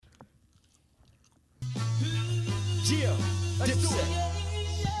Yeah, Dipset.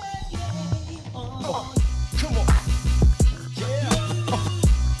 Come on. Yeah.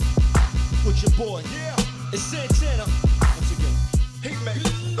 With your boy. Yeah. It's Santana. Once again.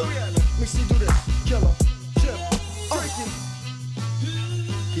 Hitmaker. Oh yeah, man. Let me see do this. Killer. Chip. Freaky.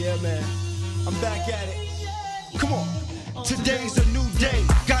 Yeah, man. I'm back at it. Come on. Today's a new day.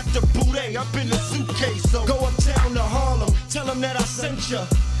 Got the booty up in the suitcase. So go uptown to Harlem. Tell them that I sent ya.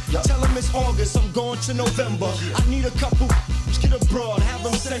 Tell them it's August, I'm going to November. I need a couple, get abroad, have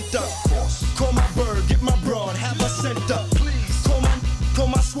them sent up. Call my bird, get my broad, have her sent up. Please. Call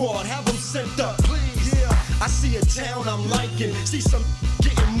my squad, have them sent up. Please. Yeah, I see a town I'm liking. See some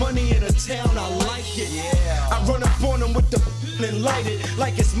getting money in a town, I like it. Yeah. I run up on them with the and light it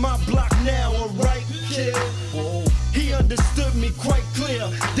like it's my block now, alright, kid? Whoa. He understood me quite clear.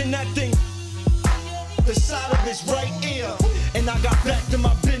 Then that thing the side of his right ear, and I got back to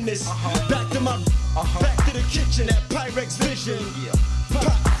my business, back to the kitchen, that Pyrex vision. Pop,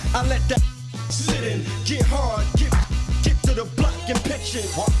 I let that sit in, get hard, get to the block and pitch it.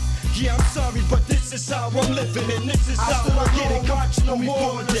 Yeah, I'm sorry, but this is how I'm living, and this is how I get it. Watching no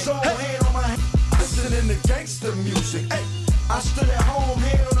more than hand on my head, listening to gangster music. Hey, I stood at home,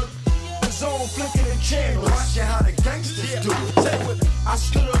 hand on the zone, flicking the channels, watching how the gangsters do it. Say what? I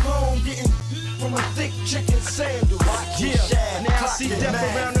stood alone, getting from a thick chicken sandwich. Yeah, now I see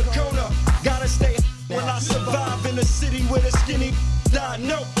death around the corner. Gotta stay when I survive in a city where the skinny die.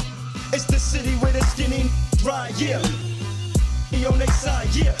 No, it's the city where the skinny ride. Yeah, he on their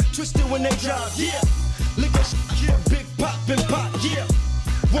side. Yeah, twisted when they drive. Yeah, look at yeah, big pop and pop. Yeah,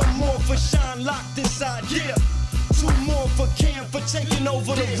 one more for Shine locked inside. Yeah, two more for Cam for taking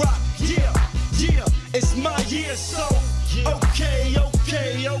over the rock. Yeah, yeah, it's my year, so okay.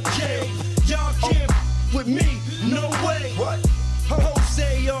 Y'all can't with me, no way. What?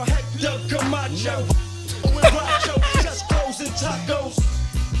 Jose or Hector Camacho. With Racho, just clothes and tacos.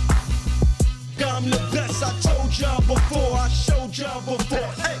 I'm the best, I told y'all before, I showed y'all before.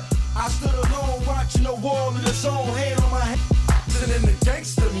 Hey, I stood alone watching the wall in the zone, hand on my head, listening to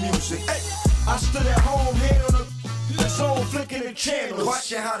gangster music. Hey, I stood at home, hand on the zone, flicking the channels,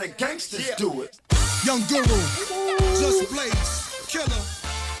 watching how the gangsters do it. Young Guru, Just Blaze, Killer.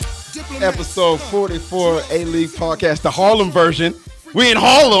 Episode 44, A-League Podcast, the Harlem version. We in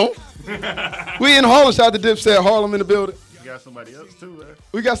Harlem. Shout out to Dipset, Harlem in the building. You got somebody else too, man.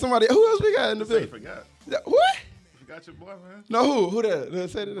 We got somebody. Who else we got in the building? Forgot. What? Forgot your boy, man. No, who that? Did I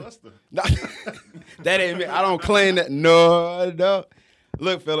say that? Buster. Nah, that ain't me. I don't claim that. No.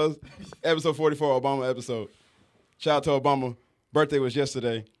 Look, fellas, episode 44, Obama episode. Shout out to Obama. Birthday was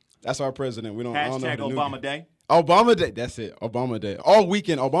yesterday. That's our president. I don't know Hashtag Obama Day. Obama Day. That's it. Obama Day. All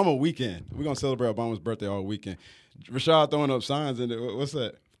weekend. Obama weekend. We're going to celebrate Obama's birthday all weekend. Rashad throwing up signs in there. What's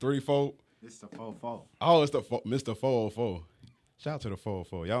that? 3-4? It's the 4-4. Oh, it's the Mr. 404. Shout out to the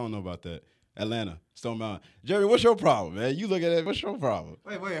 404. Y'all don't know about that. Atlanta, Stone Mountain. Jeremy, what's your problem, man? You look at it. What's your problem?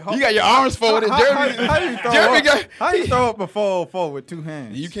 Wait. You got your arms folded. Jeremy, how you throw up a 4-4 with two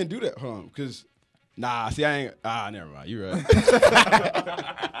hands? You can't do that, because... Nah, see, I ain't... never mind. You're right.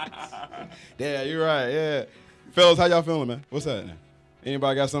 Yeah, you're right, yeah. Fellas, how y'all feeling, man? What's happening?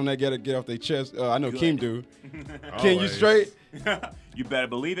 Anybody got something that get off their chest? I know Keem do. Keem, you straight? You better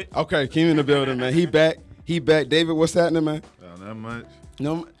believe it. Okay, Keem in the building, man. He back. David, what's happening, man? Not much.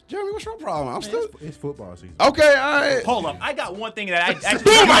 No, Jeremy, what's your problem? It's football season. Okay, all right. Hold up. I got one thing that I actually...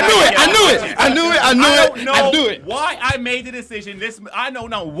 Boom, I knew it. Why I made the decision. I don't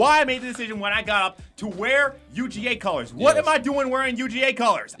know why I made the decision when I got up to wear UGA colors. What am I doing wearing UGA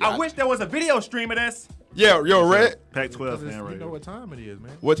colors? Yeah. I wish there was a video stream of this. Yeah, yo, Red. Pac-12 fan You radio. know what time it is,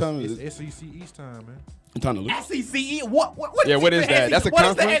 man. What time is it? It's SEC East time, man. I'm trying to look. SEC? What Yeah, what is that? That's a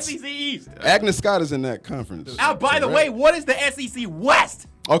conference? What is the SEC East? Agnes Scott is in that conference. By the way, what is the SEC West?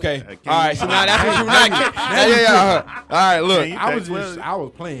 Okay. All right. So now that's what you not get. Yeah. All right. Look. I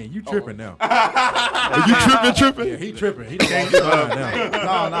was playing. You tripping now? You tripping? Yeah, he tripping. He can't get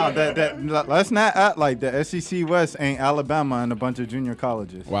now. No. Let's not act like the SEC West ain't Alabama and a bunch of junior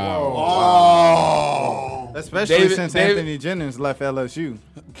colleges. Wow. Oh. Especially since Anthony Jennings left LSU.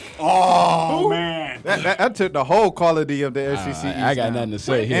 Oh man. That took the whole quality of the SEC East. I got nothing to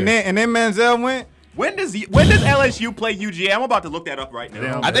say here. And then Manziel went. When does LSU play UGA? I'm about to look that up right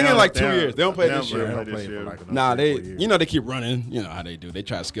now. I think in like 2 years. They don't play this year. They don't play for like Nah, another 4 years. they keep running. You know how they do. They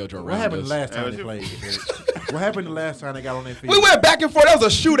try to schedule around What happened us. the last time they played? What happened the last time they got on their feet? We went back and forth. That was a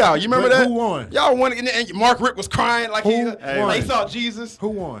shootout. You remember that? Who won? Y'all won. And Mark Rick was crying like Who like he saw Jesus. Who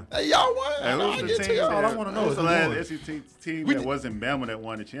won? Hey, y'all won. Hey, I'll who's get the to team? y'all. All I wanna know Who's is the who last won. SEC team that wasn't Bama that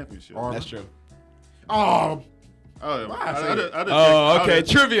won the championship? That's true. Oh, Oh, Okay.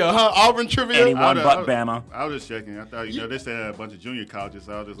 Trivia, huh? Auburn trivia. Anyone but Bama. I was just checking. I thought, they said a bunch of junior colleges.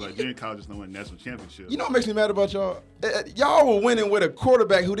 So I was just like, junior colleges don't win national championships. You know what makes me mad about y'all? Y'all were winning with a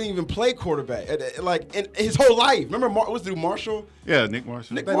quarterback who didn't even play quarterback, like in his whole life. Remember, what's the dude, Marshall? Yeah, Nick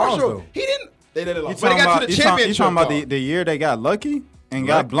Marshall. Nick They Marshall. lost, though. He didn't. They didn't You lose. But they got to the championship. You talking about though. the year they got lucky and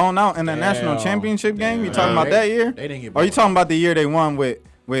got blown out in the national championship game? You talking about that year? They didn't get Or you blown talking about the year they won with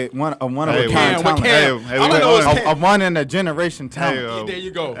one of a kind with Cam. Hey, All I know is Cam. a one in a generation talent? There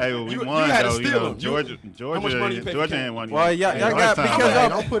you go. Hey, we You won, had to though. steal him. Georgia How much money you paid for Georgia Cam? ain't won. Well, y'all got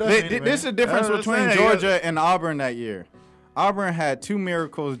Don't put us because in it, this is the man. difference That's what I'm between saying, Georgia and Auburn that year. Auburn had 2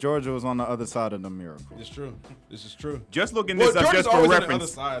 miracles. Georgia was on the other side of the miracle. It's true. This is true. Just looking Well, this up, Georgia's just for always on the reference.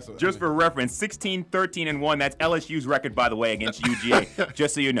 other side, so, Just for reference, 16-13-1. That's LSU's record, by the way, against UGA.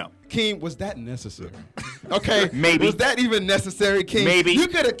 Just so you know. Keem, was that necessary? Okay. Maybe. Was that even necessary, Keem? Maybe. You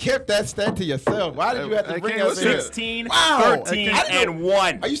could have kept that stat to yourself. Why did you have to bring Keem, us in? 16, Wow. 13, I didn't and know-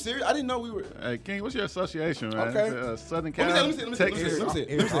 1. Are you serious? I didn't know we were. Hey, King, what's your association, man? Okay. Southern Let Cal, me see. Texas. Let me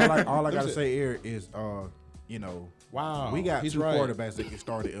see. All I Let me gotta see. say here is, Wow. we got He's 2 right. quarterbacks that can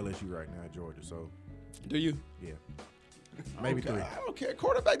start at LSU right now at Georgia. So Do you? yeah, maybe 3. I don't care.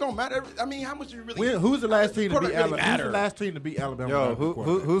 Quarterback don't matter. I mean, how much do you really? Who's the last team to beat Quarterback really Alabama? Who's matter. the last team to beat Alabama? Yo, without a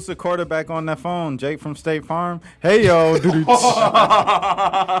quarterback? who's the quarterback on that phone? Jake from State Farm. Hey yo, Okay.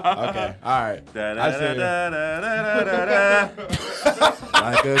 All right. I see you.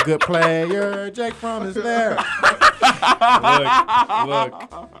 Like a good player, Jake Fromm is there. Look.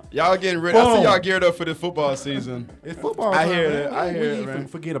 Y'all getting ready. I see y'all geared up for this football season. It's football. I time, hear man. it. I hear we it, need man. to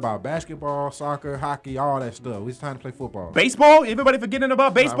forget about basketball, soccer, hockey, all that stuff. It's time to play football. Baseball? Everybody forgetting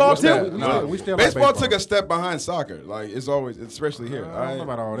about baseball, What's too? that? we No. still- we still like baseball baseball. took a step behind soccer. Like it's always, especially here. I don't know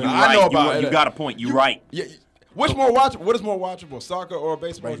about all that. You I right. know about you it. got a point. You right. Yeah. What's more watchable? What is more watchable, soccer or a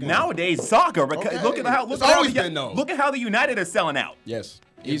baseball game? Nowadays, soccer. Because Okay. look at how It's always been, though. look at how the United is selling out. Yes,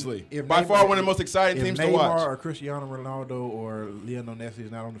 easily. If By Neymar- far one of the most exciting If teams Neymar to watch. or Cristiano Ronaldo or Lionel Messi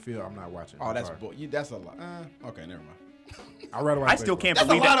is not on the field, I'm not watching. Oh, I'm that's sorry. that's a lot. Okay, never mind. I'd rather watch I still baseball. can't That's a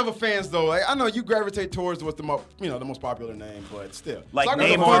believe lot that. of fans though. Like, I know you gravitate towards what's the most, the most popular name, but still, Like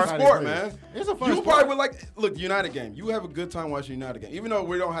soccer's a Neymar. fun sport, man. It's a fun You sport. probably would like look the United game. You have a good time watching United game, even though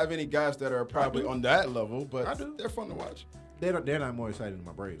we don't have any guys that are probably on that level, but I do. they're fun to watch. They're not more exciting than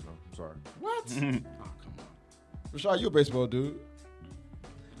my Braves, though. I'm sorry. What? Oh, come on, Rashad, you a baseball dude.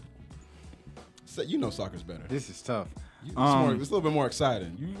 So, you know soccer's better. this is tough. It's a little bit more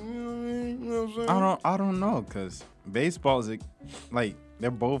exciting. You know what I'm saying? I don't know, cause baseball's like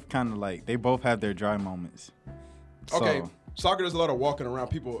they're both kind of like they both have their dry moments. Okay, So, soccer does a lot of walking around.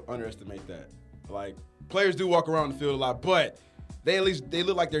 People underestimate that. Like players do walk around the field a lot, but they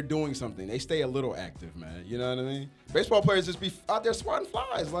look like they're doing something. They stay a little active, man. You know what I mean? Baseball players just be out there swatting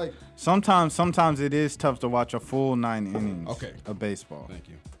flies. Like, sometimes it is tough to watch a full 9 innings of baseball. thank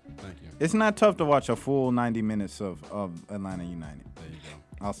you. It's not tough to watch a full 90 minutes of Atlanta United. There you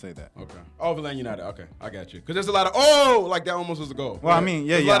go. I'll say that. Okay. Oh, Atlanta United. Okay, I got you. Because there's a lot of like that almost was a goal. Well, I mean,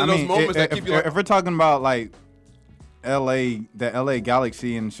 There's a lot of those moments that if, keep you like, if we're talking about like the LA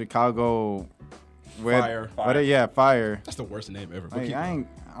Galaxy and Chicago, Fire. Fire. that's the worst name ever. But Like, keep going.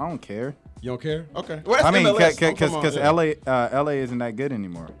 I don't care. You don't care? Okay. Well, that's I mean, MLS. because Yeah. LA isn't that good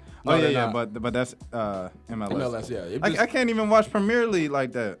anymore. No, they're yeah, not. but that's MLS. MLS, yeah. It I just- can't even watch Premier League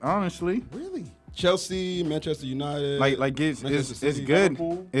like that, honestly. Really? Chelsea, Manchester United. Like it's Manchester City, good.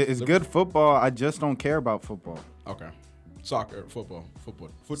 Liverpool. It's good football. I just don't care about football. Okay. Soccer, football.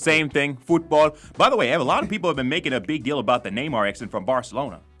 Same thing, football. By the way, a lot of people have been making a big deal about the Neymar accident from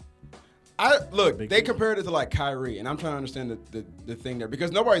Barcelona. They compared it to like Kyrie, and I'm trying to understand the thing there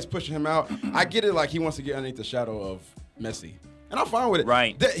because nobody's pushing him out. I get it, like he wants to get underneath the shadow of Messi, and I'm fine with it.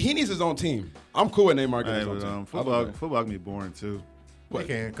 Right. He needs his own team. I'm cool with Neymar getting Hey, his but, own team. football can be boring too. They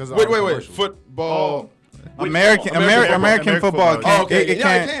can, because Wait. Football. American football. football. Can't, Oh, okay. it Yeah,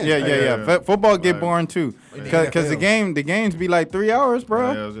 can't. it can. Yeah. Football get Right. boring too, In the because the NFL. games be like 3 hours,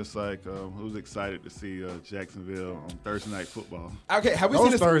 bro. Yeah, it was just like who's excited to see Jacksonville on Thursday night football. Okay, have we Those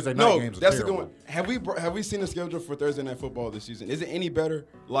seen this? Thursday night no, games are that's a good terrible. one. Have we seen the schedule for Thursday night football this season? Is it any better?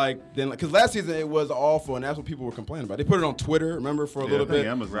 Because last season it was awful, and that's what people were complaining about. They put it on Twitter, remember, for a Yeah, little I think bit.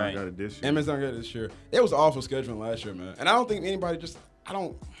 Amazon Right. got it this year. Amazon got it this year. It was awful scheduling last year, man. And I don't think anybody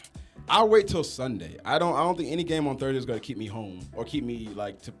I'll wait till Sunday. I don't think any game on Thursday is going to keep me home or keep me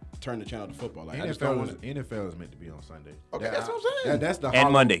like to turn the channel to football. Like I just don't want it. NFL is meant to be on Sunday. Okay, that's what I'm saying. That's the And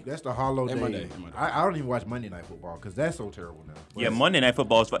hollow, Monday. That's the hollow And day. Monday. I don't even watch Monday Night Football because that's so terrible now. Yeah, Monday Night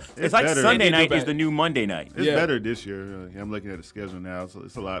Football is fun. It's like better. Sunday They do night is better. the new Monday night. It's Yeah. better this year. I'm looking at the schedule now, so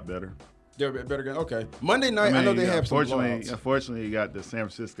it's a lot better. They're a better game. Okay. Monday night, I know they have some blowouts. Unfortunately, you got the San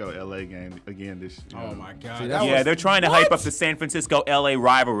Francisco-LA game again this year. Oh, my God. See, Yeah, they're trying to hype up the San Francisco-LA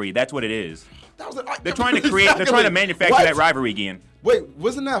rivalry. That's what it is. They're trying to create. They're trying to manufacture that rivalry again. Wait,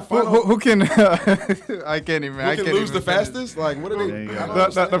 wasn't that final? Who can? I can't even. Who can lose the fastest? Like, what are they?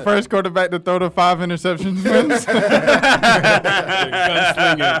 The first quarterback to throw the 5 interceptions wins.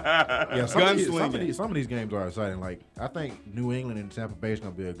 Some of these games are exciting. Like I think New England and Tampa Bay is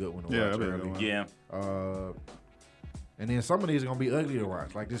gonna be a good one to watch early. Yeah. And then some of these are gonna be ugly to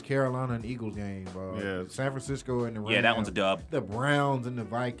watch, like this Carolina and Eagles game. San Francisco and the Rams. Yeah, that one's a dub. The Browns and the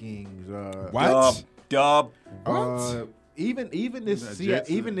Vikings. What? Dub. What? Even this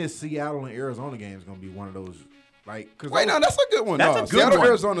Seattle and Arizona game is gonna be one of those. Like, Wait, no, that's a good one. That's a good Seattle, one.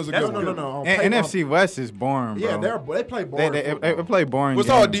 Arizona's a good one. No. NFC West is boring, bro. Yeah, they play boring. They play boring. What's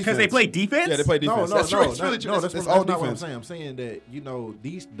all games. defense? Because they play defense? Yeah, they play defense. No, That's true. It's really true. that's all not what I'm defense. saying. I'm saying that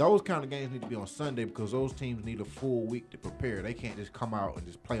those kind of games need to be on Sunday because those teams need a full week to prepare. They can't just come out and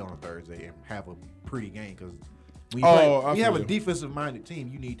just play on a Thursday and have a pretty game because when you have a defensive-minded team,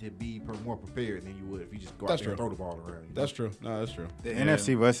 you need to be more prepared than you would if you just go out there and throw the ball around. That's true. No, that's true. The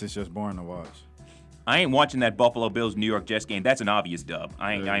NFC West is just boring to watch. I ain't watching that Buffalo Bills New York Jets game. That's an obvious dub.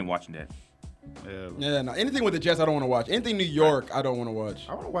 I ain't watching that. Yeah, no. Anything with the Jets, I don't want to watch. Anything New York, I don't want to watch.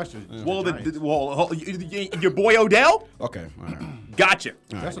 I want to watch this. Well, your boy Odell? Okay, all right. Gotcha.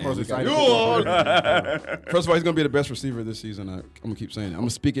 That's the most exciting. First of all, he's gonna be the best receiver this season. I'm gonna keep saying it. I'm gonna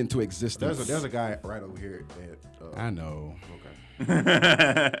speak into existence. There's a guy right over here. I know.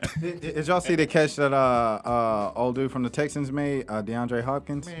 Did y'all see the catch that old dude from the Texans made, DeAndre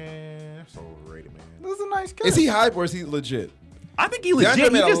Hopkins? Man, that's overrated, man. That was a nice catch. Is he hype or is he legit? I think he legit. He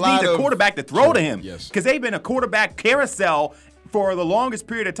DeAndre made a just lot needs a of- quarterback to throw to him. Yes. Because they've been a quarterback carousel for the longest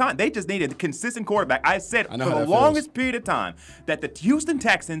period of time. They just needed a consistent quarterback. I said I know for how the that longest feels. period of time that the Houston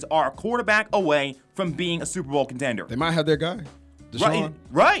Texans are a quarterback away from being a Super Bowl contender. They might have their guy. Deshaun.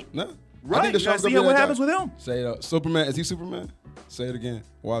 Right. No. Right. I think You Deshaun's gotta see gonna be what that happens guy. with him. Say it. Superman. Is he Superman? Say it again.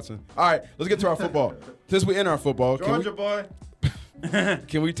 Watson. All right. Let's get to our football. Since we in our football, Georgia boy.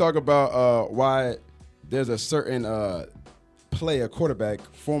 can we talk about why there's a certain player, quarterback,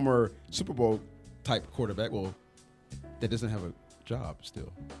 former Super Bowl type quarterback, that doesn't have a job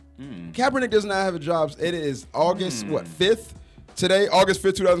still. Kaepernick does not have a job. It is August 5th today, August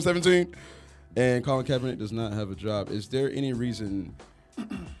 5th, 2017, and Colin Kaepernick does not have a job. Is there any reason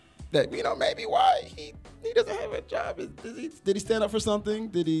that maybe why he doesn't have a job? Did he stand up for something?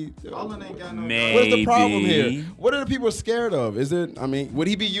 Did he? Colin ain't got no Maybe. What is the problem here? What are the people scared of? Would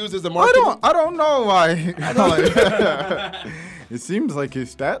he be used as a marketing? I don't know why. It seems like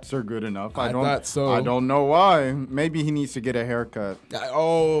his stats are good enough. I thought so. I don't know why. Maybe he needs to get a haircut.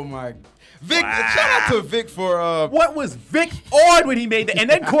 Oh my. Vic, shout out to Vic for What was Vic on when he made that? And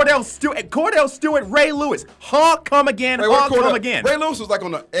then Cordell Stewart, Ray Lewis. Honk, come again, honk, come again. Ray Lewis was like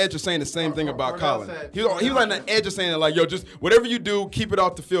on the edge of saying the same thing about Colin. He was like on the edge of saying like, yo, just whatever you do, keep it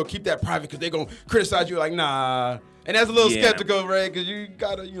off the field, keep that private, because they're gonna criticize you. Like, nah. And that's a little skeptical, Ray, because you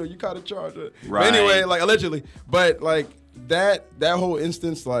gotta charge it. Right. But anyway, like allegedly, but like that whole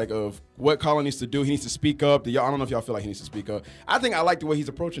instance, like of what Colin needs to do, he needs to speak up. I don't know if y'all feel like he needs to speak up. I think I like the way he's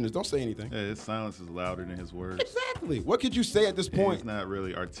approaching this. Don't say anything. Yeah, his silence is louder than his words. Exactly. What could you say at this point? He's not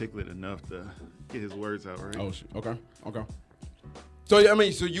really articulate enough to get his words out right. Oh shit. Okay. So I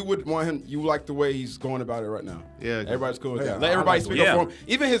mean, so you would want him? You like the way he's going about it right now? Yeah. Everybody's cool with Yeah, that. Let everybody I like speak up for him.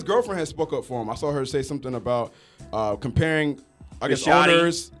 Even his girlfriend has spoke up for him. I saw her say something about comparing, I guess, Bisciotti.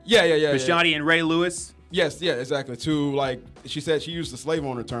 owners. Yeah. Bisciotti and Ray Lewis. Yes, yeah, exactly. To like, she said she used the slave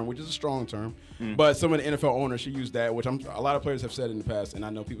owner term, which is a strong term, but some of the NFL owners, she used that, which a lot of players have said in the past, and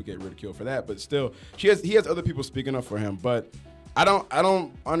I know people get ridiculed for that. But still, he has other people speaking up for him. But I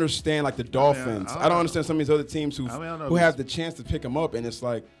don't understand like the Dolphins. I don't understand some of these other teams who have the chance to pick him up, and it's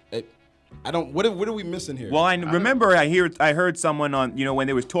like, What are we missing here? Well, I remember I heard someone on, when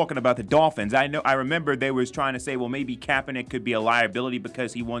they was talking about the Dolphins. I remember they was trying to say, well, maybe Kaepernick could be a liability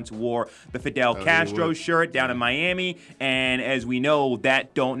because he once wore the Fidel Castro shirt down in Miami, and as we know,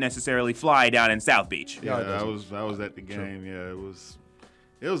 that don't necessarily fly down in South Beach. Yeah, I was at the game. Yeah, it was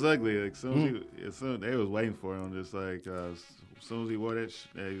ugly. Like soon they was waiting for him. Just like as soon as he wore that,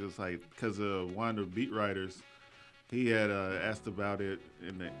 he was like, because one of the beat writers. He had asked about it,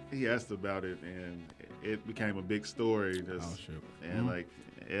 and it became a big story. And like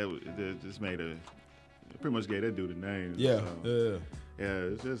it just made pretty much gave that dude a name. Yeah, yeah.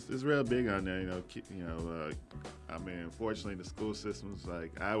 It's real big on there. I mean, unfortunately, the school systems,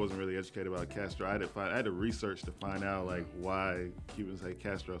 like, I wasn't really educated about Castro. I had to research to find out like why Cubans hate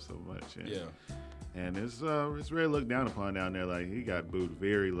Castro so much. And, And it's really looked down upon down there. Like he got booed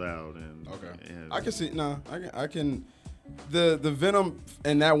very loud. And I can see. I can. The venom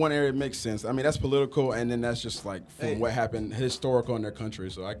in that one area makes sense. I mean, that's political, and then that's just like from what happened historical in their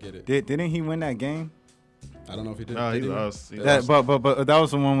country. So I get it. Didn't he win that game? I don't know if he did. No, he lost. But that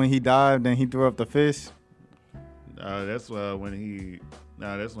was the one when he dived and he threw up the fist. That's when he.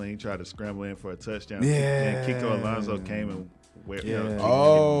 That's when he tried to scramble in for a touchdown. Yeah. And Kiko Alonso came and.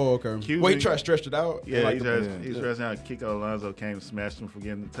 Okay. Well, he tried to stretch it out. Yeah, he stretched out. Kiko Alonso came and smashed him for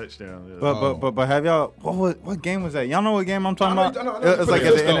getting the touchdown. But have y'all? What game was that? Y'all know what game I'm talking about? No, it was like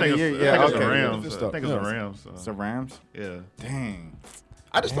at the end of the year. Yeah, okay. I think it's the Rams. It's the Rams. Yeah. Dang.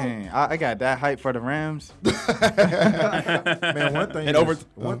 I got that hype for the Rams. Man,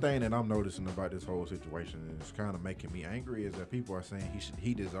 one thing that I'm noticing about this whole situation is kind of making me angry is that people are saying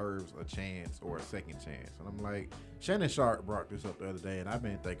he deserves a chance or a second chance, and I'm like, Shannon Sharp brought this up the other day, and I've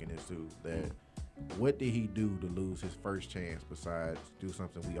been thinking this too. That what did he do to lose his first chance besides do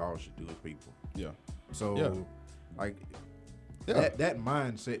something we all should do as people? Yeah. So, that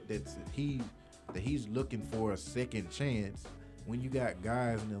mindset that he's looking for a second chance. When you got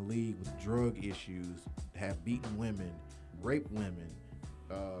guys in the league with drug issues, have beaten women, raped women,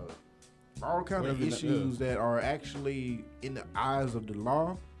 all kinds of issues that are actually in the eyes of the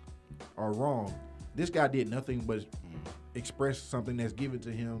law are wrong. This guy did nothing but express something that's given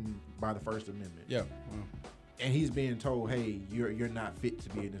to him by the First Amendment. Yeah. And he's being told, "Hey, you're not fit to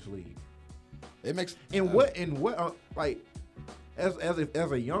be in this league." It makes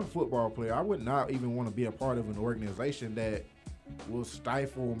as a young football player, I would not even want to be a part of an organization that will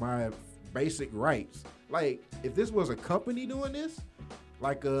stifle my basic rights. Like, if this was a company doing this,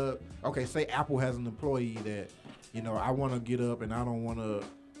 like say Apple has an employee that, I want to get up and I don't want to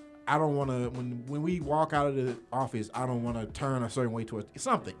when we walk out of the office, I don't want to turn a certain way towards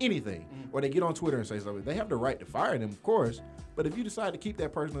anything. Or they get on Twitter and say something. They have the right to fire them, of course, but if you decide to keep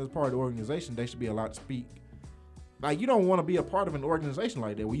that person as part of the organization, they should be allowed to speak. Like, you don't want to be a part of an organization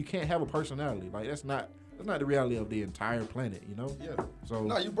like that where you can't have a personality. Like, that's not the reality of the entire planet, Yeah. So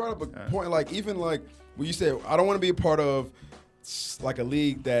no, you brought up a point. Like, even like when you said, I don't want to be a part of like a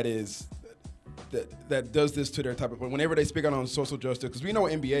league that does this to their type of. Whenever they speak out on social justice, because we know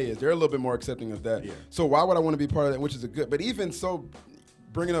what NBA is, they're a little bit more accepting of that. Yeah. So why would I want to be part of that? Which is a good. But even so,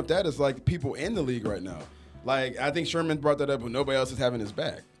 bringing up that is like people in the league right now. Like, I think Sherman brought that up, but nobody else is having his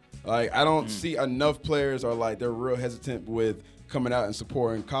back. Like, I don't see enough players are like they're real hesitant with coming out and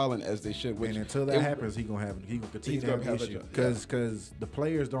supporting Colin as they should. And until that happens, he's gonna continue to have an issue because the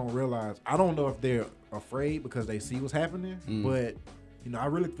players don't realize. I don't know if they're afraid because they see what's happening, but I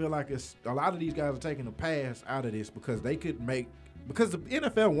really feel like it's a lot of these guys are taking a pass out of this because they could because the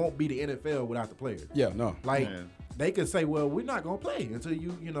NFL won't be the NFL without the players. Yeah, no, they could say, well, we're not gonna play until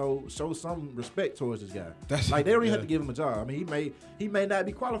you show some respect towards this guy. Like, they don't even have to give him a job. I mean, he may not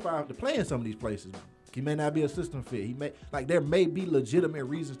be qualified to play in some of these places. He may not be a system fit. There may be legitimate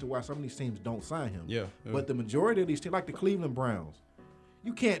reasons to why some of these teams don't sign him. Yeah. But the majority of these teams, like the Cleveland Browns,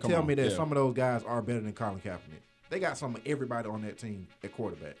 you can't tell me that some of those guys are better than Colin Kaepernick. They got some of everybody on that team at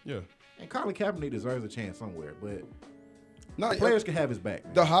quarterback. Yeah. And Colin Kaepernick deserves a chance somewhere, but the players can have his back.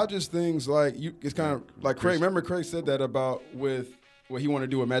 Man. The Hodges things, like, it's kind of like Craig. Remember Craig said that about with what he wanted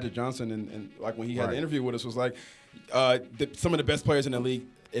to do with Magic Johnson, and like when he had the interview with us was like some of the best players in the league.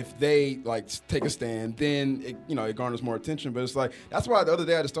 If they like take a stand, then it garners more attention. But it's like that's why the other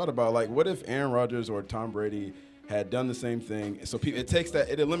day I just thought about like, what if Aaron Rodgers or Tom Brady had done the same thing? So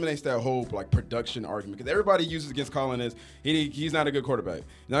it eliminates that whole like production argument because everybody uses against Colin is he's not a good quarterback.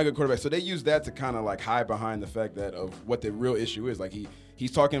 He's not a good quarterback. So they use that to kind of like hide behind the fact that of what the real issue is. Like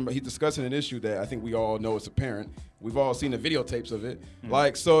he's discussing an issue that I think we all know is apparent. We've all seen the videotapes of it.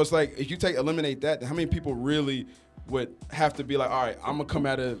 Like, so it's like if you eliminate that, how many people really would have to be like, all right, I'm gonna come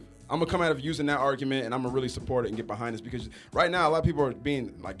out of using that argument and I'm gonna really support it and get behind this, because right now a lot of people are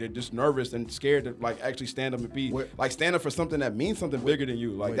being like, they're just nervous and scared to like actually stand up and stand up for something that means something bigger than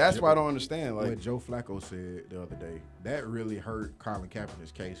you. Like, that's why I don't understand. Like what Joe Flacco said the other day, that really hurt Colin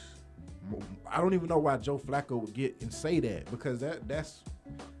Kaepernick's case. I don't even know why Joe Flacco would get and say that, because that's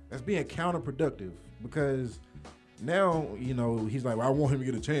being counterproductive, because now he's like, well, I want him to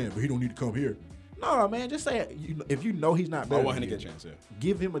get a chance, but he don't need to come here. No, man, just say it. If you know he's not better, I want him to get a chance. Yeah,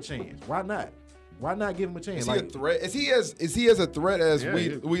 give him a chance. Why not? Why not give him a chance? Is he a threat? Is he as a threat as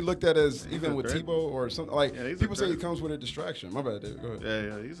we looked at as even with Tebow or something? Like, people say he comes with a distraction. My bad, David. Go ahead.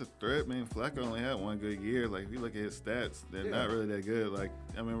 Yeah, he's a threat. Man, Flacco only had one good year. Like, if you look at his stats, they're not really that good. Like,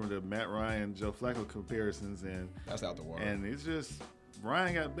 I remember the Matt Ryan, Joe Flacco comparisons, and that's out the water. And it's just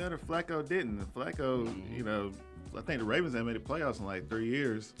Ryan got better, Flacco didn't. Flacco, I think the Ravens haven't made the playoffs in like 3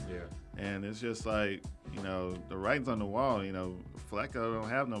 years. Yeah. And it's just like, the writing's on the wall. Flacco don't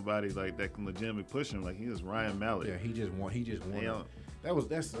have nobody like that can legitimately push him. Like he is Ryan Mallett. Yeah, he just won.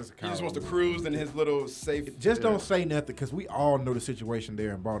 That's a He just wants to cruise in his little safe. Just don't say nothing because we all know the situation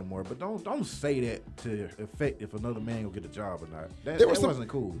there in Baltimore. But don't say that to affect if another man will get a job or not. That wasn't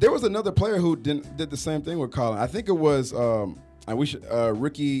cool. There was another player who did the same thing with Colin. I think it was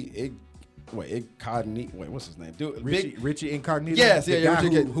Ricky. What's his name? Dude, Richie Incognito. Yes, the yeah,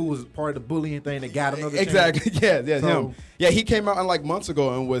 guy who was part of the bullying thing that got another exactly. chance. Yeah, So- him. Yeah, he came out like months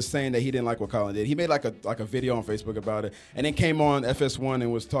ago and was saying that he didn't like what Colin did. He made like a video on Facebook about it, and then came on FS1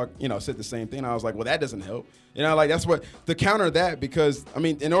 and was said the same thing. I was like, well, that doesn't help. That's what to counter that, because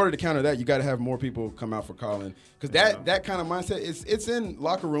in order to counter that, you got to have more people come out for Colin, because that kind of mindset it's in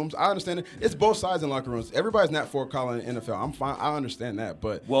locker rooms. I understand it. It's both sides in locker rooms. Everybody's not for Colin in NFL. I'm fine. I understand that,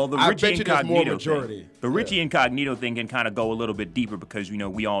 but the I Richie bet you there's more Incognito majority. thing. The Richie Incognito thing can kind of go a little bit deeper because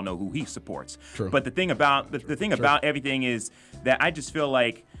we all know who he supports. True. But the thing about about everything is that I just feel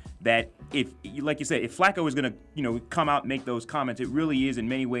like that if, like you said, if Flacco is going to come out and make those comments, it really is in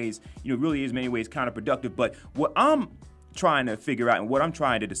many ways counterproductive. But what I'm trying to figure out and what I'm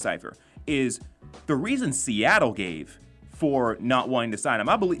trying to decipher is the reason Seattle gave for not wanting to sign him.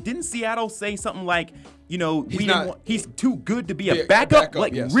 I believe, didn't Seattle say something like, he's too good to be a backup?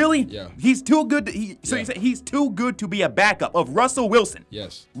 Like, yes. really? Yeah. He's too good to, you said he's too good to be a backup of Russell Wilson.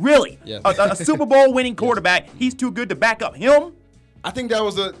 Yes. Really? Yes. A Super Bowl winning quarterback, he's too good to back up him? I think that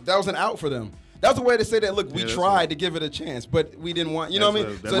was an out for them. That was a way to say that, look, we tried to give it a chance, but we didn't want, what I mean?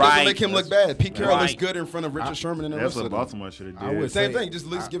 So it doesn't make him look bad. Pete Carroll looks good in front of Richard Sherman and the rest of them. That's what Baltimore should have did. Same thing, just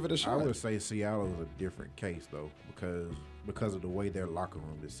at least give it a shot. I would say Seattle is a different case, though, because of the way their locker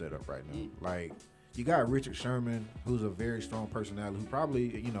room is set up right now. Like, you got Richard Sherman, who's a very strong personality, who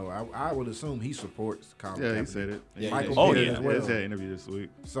probably, I would assume he supports Colin Kaepernick. He said it. Yeah, Michael Bennett as well. He had an interview this week.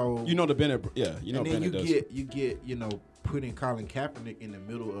 So the Bennett, and then Bennett you get putting Colin Kaepernick in the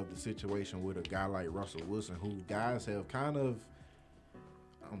middle of the situation with a guy like Russell Wilson, who guys have kind of,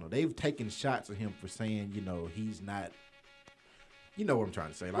 I don't know, they've taken shots at him for saying, he's not. You know what I'm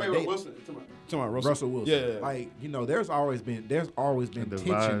trying to say? Like Wilson. Talking about Russell Wilson. Yeah. Like, there's always been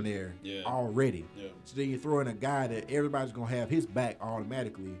tension there already. Yeah. So then you throw in a guy that everybody's gonna have his back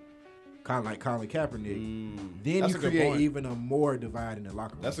automatically, kind of like Colin Kaepernick. Then That's you a good create point. even a more divide in the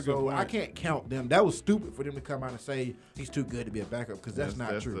locker room. That's a good point. I can't count them. That was stupid for them to come out and say he's too good to be a backup, because that's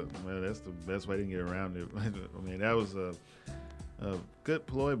not true. That's the best way to get around it. I mean, that was a good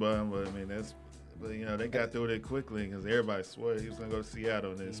ploy by him, but they got through it quickly because everybody swore he was going to go to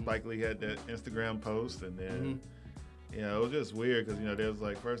Seattle. And then Spike Lee had that Instagram post, and then, it was just weird because, they was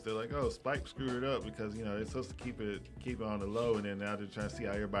like, first they're like, oh, Spike screwed it up because, they're supposed to keep it on the low, and then now they're trying to see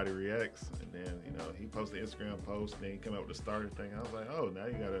how everybody reacts. And then, he posted an Instagram post, and then he came up with the starter thing. I was like, oh, now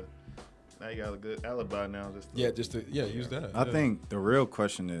you got a good alibi now. Use that. I think the real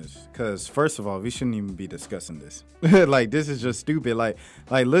question is, because first of all, we shouldn't even be discussing this. Like, this is just stupid. Like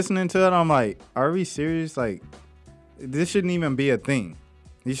listening to it, I'm like, are we serious? Like, this shouldn't even be a thing.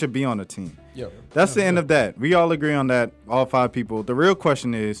 He should be on the team. Yeah. That's the end of that. We all agree on that, all 5 people. The real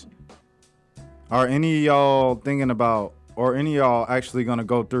question is, are any of y'all thinking about, or any of y'all actually going to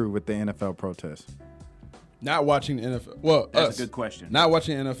go through with the NFL protest? Not watching the NFL. Well, that's a good question. Not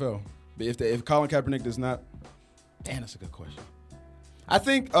watching the NFL. But if Colin Kaepernick does not, that's a good question. I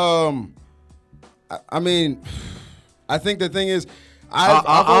think, I think the thing is,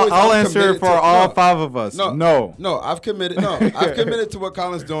 I'll answer it for all 5 of us. No, I've committed. I've committed to what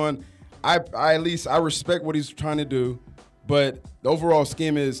Colin's doing. I at least respect what he's trying to do, but the overall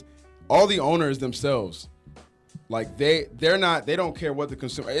scheme is all the owners themselves. Like they don't care what the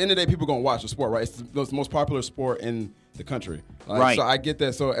consumer. At the end of the day, people gonna watch the sport, right? It's the most popular sport in the country, right? So I get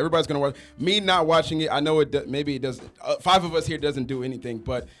that. So everybody's gonna watch. Me not watching it, I know it. Maybe it doesn't. 5 of us here doesn't do anything,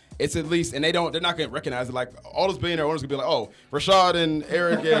 but it's at least, and they're not gonna recognize it. Like all those billionaire owners gonna be like, oh, Rashad and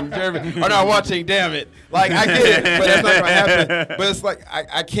Eric and Jeremy are not watching. Damn it! Like I get it, but that's not gonna happen. But it's like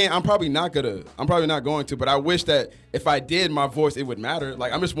I can't. I'm probably not going to. But I wish that if I did, my voice it would matter.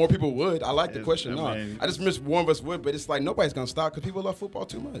 Like I wish more people would. I like the question. I just wish more of us would. But it's like nobody's gonna stop because people love football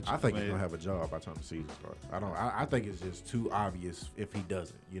too much. I think he's gonna have a job by the time the season starts. I think it's just too obvious if he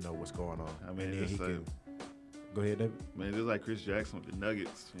doesn't. You know what's going on. I mean, it's Go ahead, David. Man, just like Chris Jackson with the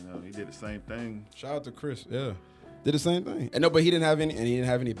Nuggets. He did the same thing. Shout out to Chris. Yeah, did the same thing. And but he didn't have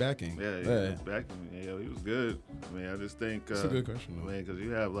any backing. Yeah, backing. Yeah, he was good. I mean, I just think that's a good question. Man, because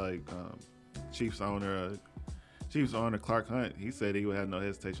you have like Chiefs owner Clark Hunt. He said he would have no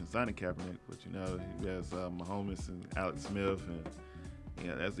hesitation signing Kaepernick, but he has Mahomes and Alex Smith, and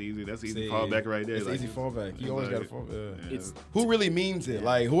Yeah, that's easy. That's easy fallback right there. It's like, easy fallback. You always got to fall. It's Who really means it?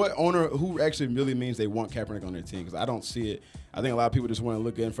 Like, who actually really means they want Kaepernick on their team? Because I don't see it. I think a lot of people just want to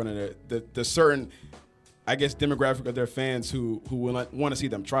look in front of the certain, I guess, demographic of their fans who will want to see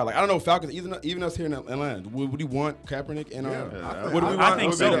them try. Like, I don't know, Falcons, even us here in Atlanta, would you want Kaepernick in our? What do we want? I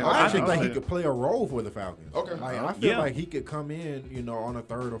think so. I actually think he could play a role for the Falcons. Okay. Like, I feel like he could come in, on a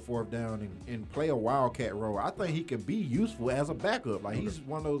 3rd or 4th down and play a wildcat role. I think he can be useful as a backup. Like, he's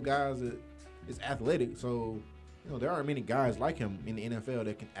one of those guys that is athletic. So, there aren't many guys like him in the NFL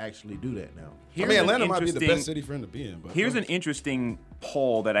that can actually do that now. Atlanta might be the best city for him to be in. But here's an interesting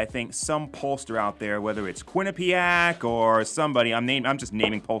poll that I think some pollster out there, whether it's Quinnipiac or somebody, I'm just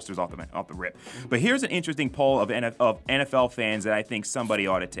naming pollsters off the rip. But here's an interesting poll of NFL fans that I think somebody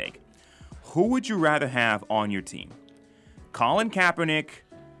ought to take. Who would you rather have on your team? Colin Kaepernick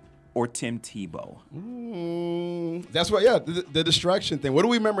or Tim Tebow? That's what, the distraction thing. What do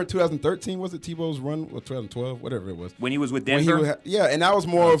we remember in 2013? Was it Tebow's run? Or 2012? Whatever it was. When he was with Denver? And that was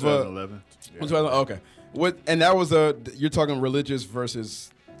more of a... 2011. Okay. And that was you're talking religious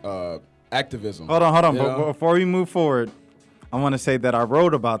versus activism. Hold on. Before we move forward, I want to say that I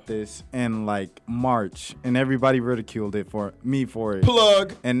wrote about this in March, and everybody ridiculed it for it.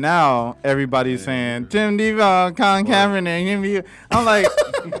 Plug. And now everybody's saying Tim Tebow, Colin Kaepernick. I'm like,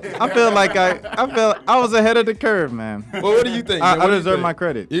 I feel I was ahead of the curve, man. Well, what do you think? I deserve my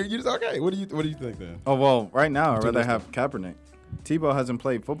credit. You just okay. What do you think then? Oh well, right now I'd rather have Kaepernick. Tebow hasn't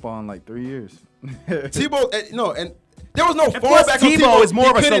played football in 3 years. Tebow, no, and there was no plus fallback. Tebow is more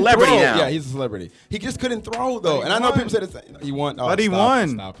of a celebrity now. Yeah, he's a celebrity. He just couldn't throw though, and I know people said he won. Oh, but he won.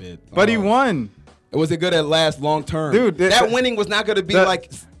 Stop it. But he won. Was it good at last long term? Dude, that winning was not going to be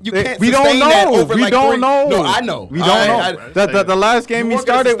you can't. We don't know. That over we don't know. No, I know. We don't know. The last game he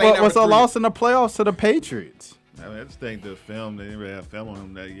started was a loss in the playoffs to the Patriots. I just think the film, they didn't really have film on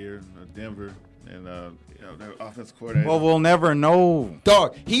him that year, Denver, and their offensive coordinator. Well, we'll never know.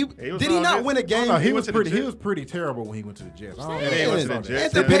 Dog, did he not win a game? No, he was pretty terrible when he went to the Jets.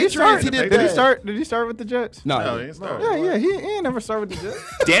 And the Patriots, he did bad. Did he start with the Jets? No, he didn't start. Yeah, he ain't never started with the Jets.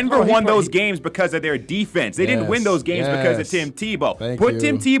 Denver won those games because of their defense. They didn't win those games because of Tim Tebow. Put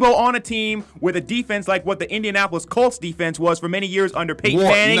Tim Tebow on a team with a defense like what the Indianapolis Colts defense was for many years under Peyton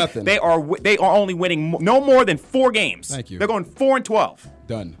Manning. Nothing. They are only winning no more than 4 games. Thank you. They're going 4-12.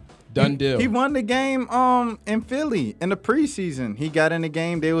 Done deal. He won the game in Philly in the preseason. He got in the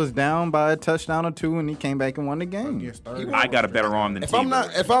game. They was down by a touchdown or 2, and he came back and won the game. I got a better arm than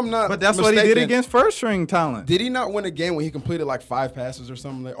Tebow. If I'm not But that's mistaken, what he did against first-string talent. Did he not win a game when he completed 5 passes or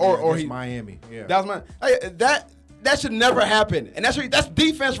something? Or he Miami. Yeah. That was that should never happen. And that's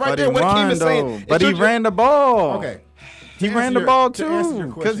defense right But there. he What Kim won, is saying. But he ran the ball. Okay. He ran the ball too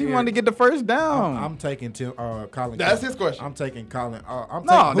because he wanted to get the first down. I'm taking Colin. That's his question. I'm taking Colin.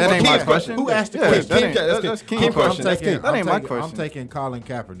 No, that ain't my question. Who asked the Yeah, question? That's Kim's question. That ain't my question. I'm taking Colin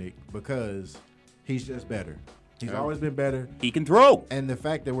Kaepernick because he's just better. He's always been better. He can throw. And the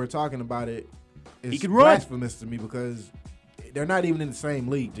fact that we're talking about it is can run. blasphemous to me because they're not even in the same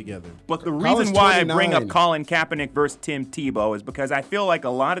league together. But the Colin's reason why 29. I bring up Colin Kaepernick versus Tim Tebow is because I feel like a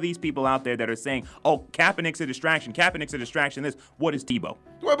lot of these people out there that are saying, "Oh, Kaepernick's a distraction. Kaepernick's a distraction." What is Tebow?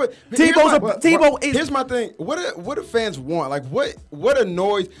 Well, but Tebow is. Here's my thing. What do fans want? What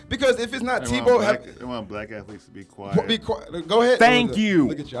annoys? Because if it's not Tebow, they want black athletes to be quiet. be quiet. Go ahead. Thank you.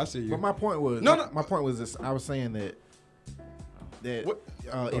 Look at you. I see you. But my point was My point was this. I was saying that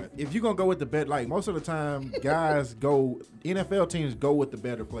if you're gonna go with the better, most of the time, guys NFL teams go with the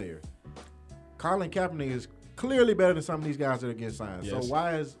better player. Colin Kaepernick is clearly better than some of these guys that are getting signed. Yes. So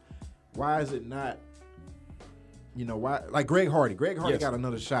why is it not? Why Greg Hardy? Greg Hardy got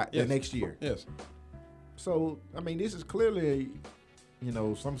another shot the next year. Yes. So this is clearly,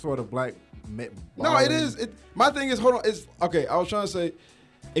 some sort of black. No, it is. My thing is, hold on. It's okay. I was trying to say,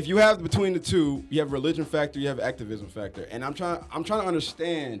 if you have between the two, you have religion factor, you have activism factor, and I'm trying to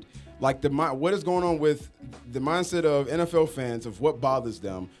understand what is going on with the mindset of NFL fans of what bothers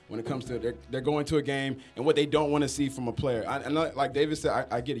them when it comes to they're going to a game and what they don't want to see from a player. And like David said,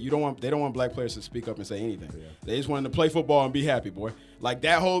 I get it. They don't want black players to speak up and say anything. Yeah. They just want them to play football and be happy, boy.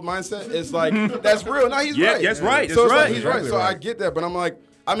 That whole mindset is that's real. No, he's right. Yes, right. So that's right. He's right. So I get that, but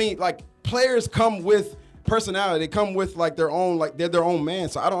I'm players come with personality. They come with their own, they're their own man.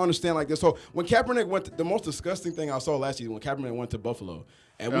 So I don't understand this. So when Kaepernick the most disgusting thing I saw last season when Kaepernick went to Buffalo,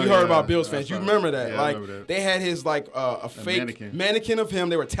 and we heard about Bills fans. You remember that? Yeah, I remember that. They had his a fake mannequin. mannequin of him.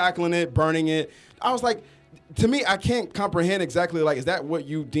 They were tackling it, burning it. I was like, to me, I can't comprehend exactly, like, is that what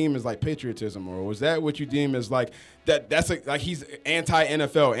you deem as, like, patriotism? Or was that what you deem as, like, like he's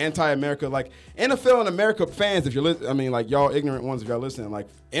anti-NFL, anti-America? Like, NFL and America fans, if you're listening, I mean, like, y'all ignorant ones, if y'all listening, like,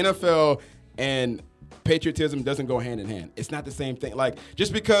 NFL and patriotism doesn't go hand in hand. It's not the same thing. Like,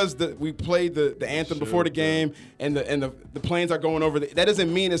 just because we played the anthem before the game and the planes are going over, that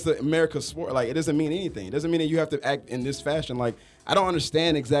doesn't mean it's the America sport. Like, it doesn't mean anything. It doesn't mean that you have to act in this fashion. Like, I don't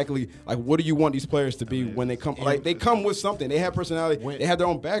understand exactly, like, what do you want these players to be when they come? Like, they come with something. They have personality. They have their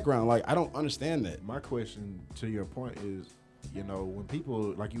own background. Like, I don't understand that. My question to your point is, you know, when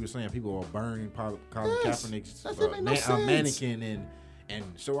people, like you were saying, people are burning Colin Kaepernick's mannequin and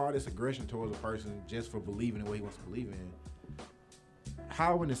show all this aggression towards a person just for believing in what he wants to believe in.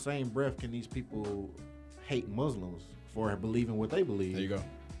 How in the same breath can these people hate Muslims for believing what they believe? There you go.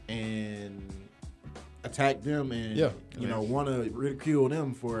 And attack them and you know, want to ridicule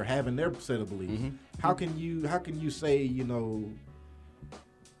them for having their set of beliefs. Mm-hmm. How can you say, you know,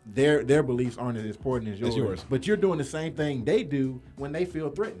 their beliefs aren't as important as yours? But you're doing the same thing they do when they feel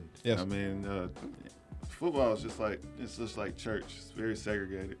threatened. Yes. I mean, football is just like church. It's very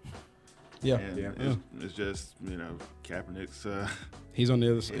segregated. Yeah. And it's just, you know, Kaepernick's. He's on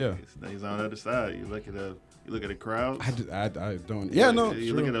the other side. Yeah. He's on the other side. You look at the crowds. I don't. Yeah, no.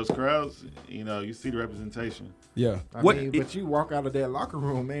 You look at those crowds. You know, you see the representation. Yeah. But you walk out of that locker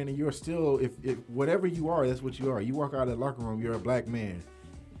room, man, and you're still, if whatever you are, that's what you are. You walk out of that locker room, you're a black man.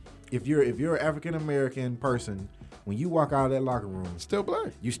 If you're an African American person, when you walk out of that locker room, still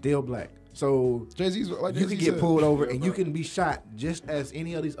black. You still black. So Jay-Z's like you can get pulled over and you can be shot just as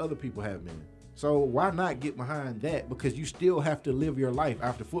any of these other people have been. So why not get behind that? Because you still have to live your life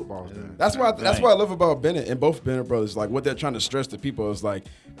after football's done. That's what I love about Bennett and both Bennett brothers. Like, what they're trying to stress to people is like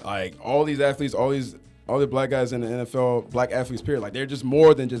all these athletes, all the black guys in the NFL, black athletes, period. Like, they're just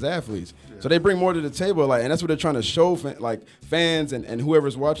more than just athletes. Yeah. So they bring more to the table, like, and that's what they're trying to show, fans and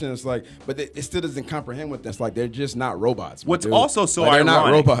whoever's watching. It's like, but it still doesn't comprehend with this. Like, they're just not robots. What's also so ironic? They're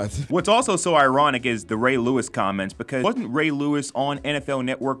not robots. What's also so ironic is the Ray Lewis comments, because wasn't Ray Lewis on NFL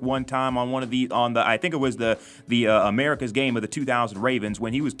Network one time on I think it was the America's game of the 2000 Ravens,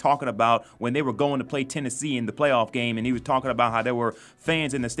 when he was talking about when they were going to play Tennessee in the playoff game, and he was talking about how there were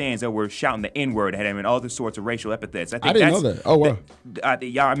fans in the stands that were shouting the N-word at him and all sorts of racial epithets. I didn't know that. Oh wow!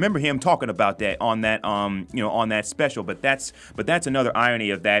 I remember him talking about that on that on that special. But that's another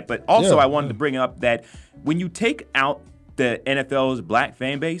irony of that. But also, I wanted to bring up that when you take out the NFL's black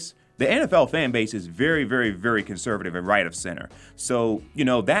fan base, the NFL fan base is very, very, very conservative and right of center. So, you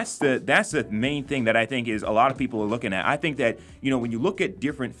know, that's the main thing that I think is a lot of people are looking at. I think that, you know, when you look at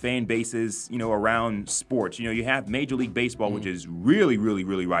different fan bases, you know, around sports, you know, you have Major League Baseball, which is really, really,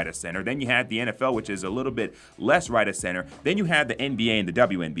 really right of center. Then you have the NFL, which is a little bit less right of center. Then you have the NBA and the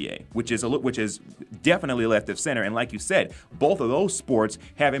WNBA, which is definitely left of center. And like you said, both of those sports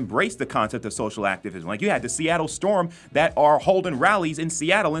have embraced the concept of social activism. Like, you had the Seattle Storm that are holding rallies in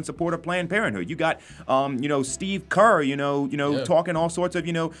Seattle in support of Planned Parenthood. You got, Steve Kerr, talking all sorts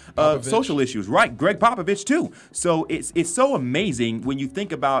of, social issues. Right, Greg Popovich too. So it's so amazing when you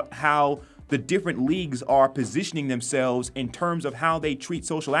think about how the different leagues are positioning themselves in terms of how they treat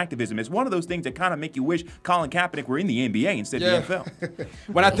social activism. It's one of those things that kind of make you wish Colin Kaepernick were in the NBA instead of the NFL.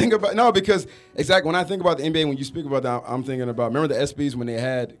 When I think about when I think about the NBA, when you speak about that, I'm thinking about, remember the ESPYs when they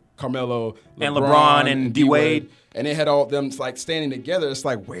had Carmelo, LeBron and D-Wade. And they had all them like standing together. It's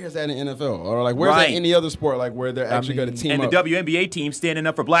like, where's that in NFL? Or like, where's that in any other sport? Like, where they're actually going to team up. And the WNBA team standing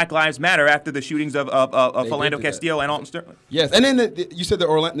up for Black Lives Matter after the shootings of Philando Castile and Alton Sterling. Yes, and then you said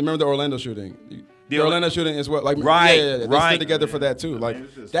remember the Orlando shooting? The Orlando shooting is what, like, they stood together for that too. Like,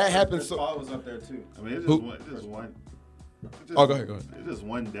 that happened. So Paul was up there too. I mean, it's just one. Go ahead. It's just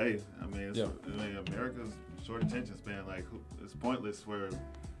one day. I mean, America's short attention span. Like, it's pointless for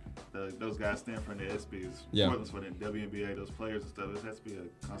those guys stand for the ESPYs. Yeah. Pointless for the WNBA, those players and stuff. It has to be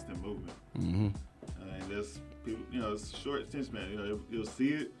a constant movement. Mm-hmm. And there's people, it's short attention span. You'll see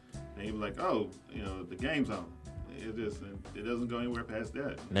it, and you'll be like, oh, the game's on. It doesn't go anywhere past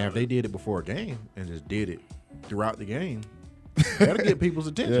that. Now, if they did it before a game and just did it throughout the game, that'll get people's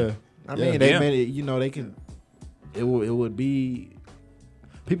attention. I mean, they made it. They can. It would be.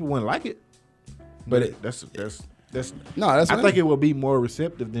 People wouldn't like it, but that's. I think it will be more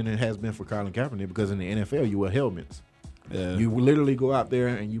receptive than it has been for Colin Kaepernick, because in the NFL you wear helmets. Yeah. You literally go out there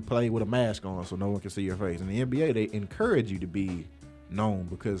and you play with a mask on so no one can see your face. In the NBA, they encourage you to be known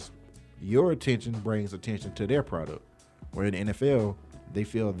because your attention brings attention to their product. Where in the NFL, they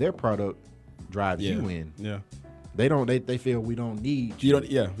feel their product drives you in. Yeah. They don't. They feel we don't need you.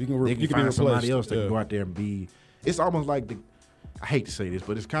 We can find somebody else that can go out there and be. It's almost like I hate to say this,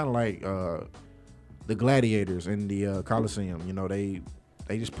 but it's kind of like the the gladiators in the Coliseum. You know, they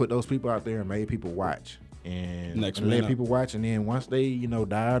just put those people out there and made people watch and let people watch. And then once they, you know,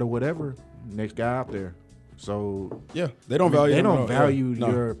 died or whatever, next guy out there. So yeah, they don't value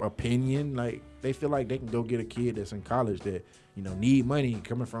your opinion. Like they feel like they can go get a kid that's in college that, you know, need money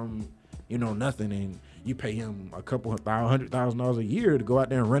coming from, you know, nothing, and you pay him a couple $100,000 a year to go out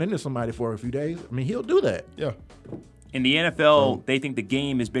there and run into somebody for a few days. I mean, he'll do that. Yeah. In the NFL, they think the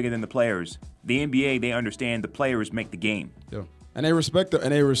game is bigger than the players. The NBA, they understand the players make the game. Yeah. And they respect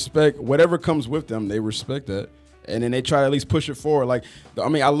whatever comes with them. They respect that. And then they try to at least push it forward. Like, I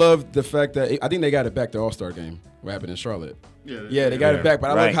mean, I love the fact that I think they got it back, the All-Star game, what happened in Charlotte. Yeah, they got it back,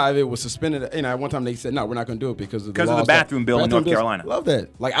 but I like how it was suspended. You know, at one time they said, no, we're not going to do it because of the bathroom bill in North Carolina. Love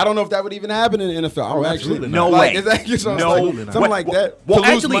that. Like, I don't know if that would even happen in the NFL. Absolutely no way. Something like that. Well,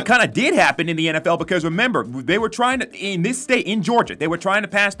 actually, it kind of did happen in the NFL because remember, they were trying to, in this state, in Georgia, they were trying to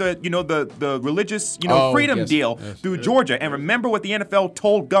pass the religious, freedom deal through Georgia. And remember what the NFL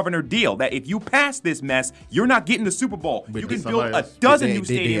told Governor Deal, that if you pass this mess, you're not getting the Super Bowl. You can build a dozen new stadiums.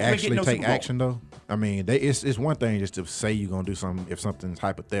 Did they actually no take Super Bowl. action, though? I mean, it's one thing just to say you're going to do something if something's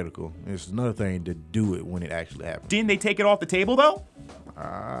hypothetical. It's another thing to do it when it actually happens. Didn't they take it off the table, though?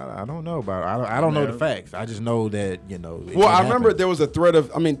 I don't know about it. I don't know the facts. I just know that, you know. Well, I remember there was a threat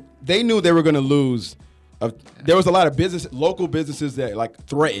of, I mean, they knew they were going to lose. There was a lot of local businesses that, like,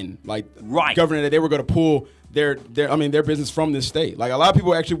 threatened, like, governor, that they were going to pull their business from this state. Like, a lot of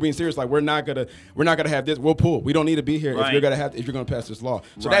people actually being serious, like, we're not gonna have this. We'll pull. We don't need to be here if you're gonna pass this law.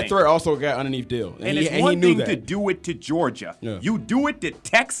 So that threat also got underneath Deal. And it's one thing to do it to Georgia. Yeah. You do it to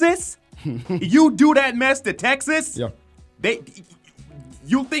Texas. You do that mess to Texas. Yeah.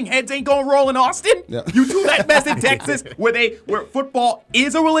 You think heads ain't gonna roll in Austin? Yeah. You do that mess in Texas where football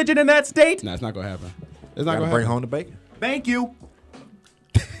is a religion in that state? Nah, it's not gonna happen. It's not gonna bring home the bacon. Thank you.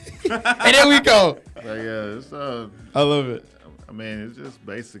 And there we go. But yeah, it's I love it. I mean, it's just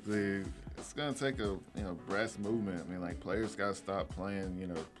basically it's gonna take a brass movement. I mean, like players gotta stop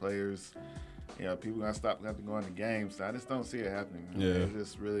playing. Players. People gotta stop having to go into games. So I just don't see it happening. I mean, it's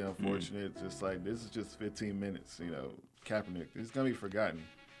just really unfortunate. Just like this is just 15 minutes. Kaepernick, it's gonna be forgotten.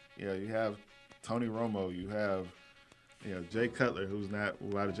 You have Tony Romo. You have Jay Cutler, who's not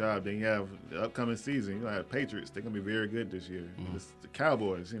without a job. Then you have the upcoming season. You have Patriots. They're going to be very good this year. The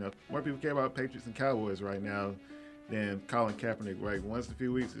Cowboys. More people care about Patriots and Cowboys right now than Colin Kaepernick. Right, once in a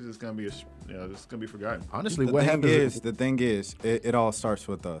few weeks, it's just going to be this is going to be forgotten. Honestly, the thing is, it all starts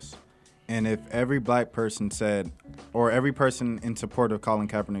with us. And if every black person said, or every person in support of Colin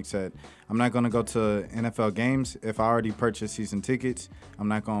Kaepernick said, I'm not going to go to NFL games if I already purchased season tickets. I'm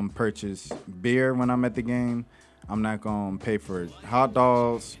not going to purchase beer when I'm at the game. I'm not going to pay for hot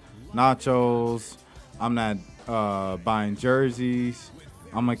dogs, nachos. I'm not buying jerseys.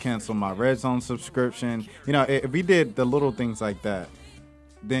 I'm going to cancel my Red Zone subscription. If we did the little things like that,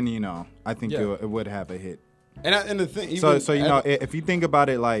 then, I think it would have a hit. And the thing, if you think about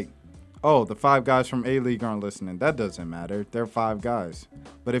it like, oh, the 5 guys from A-League aren't listening, that doesn't matter. They're 5 guys.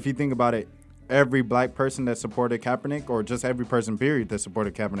 But if you think about it, every black person that supported Kaepernick, or just every person, period, that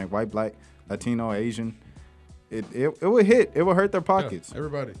supported Kaepernick, white, black, Latino, Asian, it would hit. It would hurt their pockets. Yeah,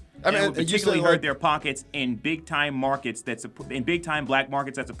 everybody. I mean, it particularly hurt their pockets in big-time markets in big-time black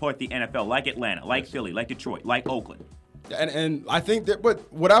markets that support the NFL, like Atlanta, like Philly, like Detroit, like Oakland. And I think that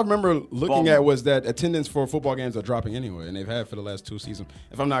what I remember looking at was that attendance for football games are dropping anyway, and they've had for the last 2 seasons,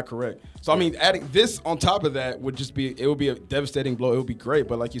 if I'm not correct. So I mean, adding this on top of that would be a devastating blow. It would be great,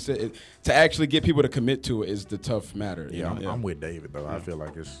 but like you said, to actually get people to commit to it is the tough matter. Yeah, I'm with David though. I feel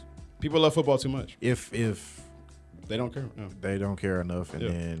like it's people love football too much. If they don't care, they don't care enough, and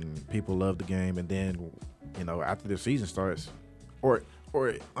then people love the game, and then after the season starts, or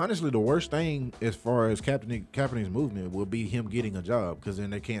honestly, the worst thing as far as Kaepernick's movement will be him getting a job, because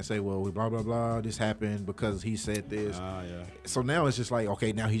then they can't say, well, blah, blah, blah, this happened because he said this. So now it's just like,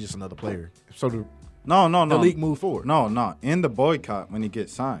 okay, now he's just another player. So the league move forward. No. In the boycott, when he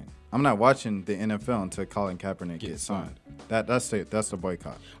gets signed, I'm not watching the NFL until Colin Kaepernick gets signed. That's the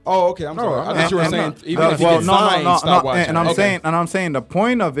boycott. Oh, okay. I'm sorry. I thought you were saying even if he gets signed, stop watching. And I'm saying the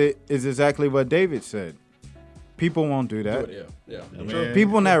point of it is exactly what David said. People won't do that.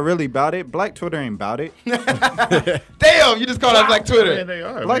 People not really about it. Black Twitter ain't about it. Damn, you just called out Black Twitter. Man, they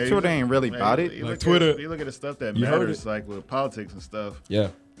are. Black Twitter ain't really about it. You look at the stuff that matters, like with politics and stuff. Yeah.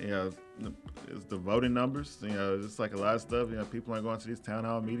 It's the voting numbers. It's like a lot of stuff. People aren't going to these town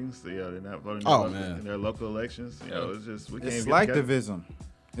hall meetings. They're not voting in their local elections. It's just it's selectivism.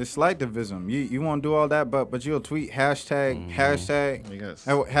 It's selectivism. You won't do all that, but you'll tweet hashtag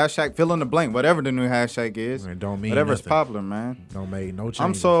fill in the blank, whatever the new hashtag is. It don't mean whatever's nothing. popular, man. Don't make no change.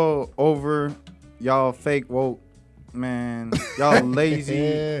 I'm so over y'all fake woke, man. Y'all lazy.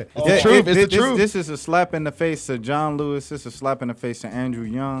 It's the truth. It's the truth. This is a slap in the face to John Lewis. This is a slap in the face to Andrew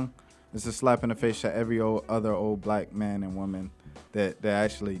Young. This is a slap in the face to every other old black man and woman that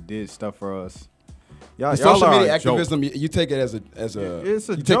actually did stuff for us. Y'all social are media a joke. activism, you take it as a It's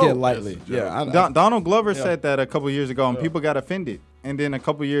a you joke. take it lightly. Yeah, Donald Glover said that a couple years ago, and people got offended. And then a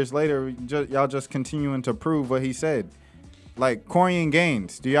couple years later, y'all just continuing to prove what he said. Like Corian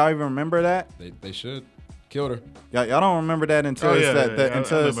Gaines, do y'all even remember that? They should killed her. Y'all don't remember that until it's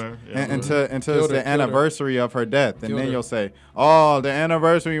the anniversary of her death, and then you'll say, "Oh, the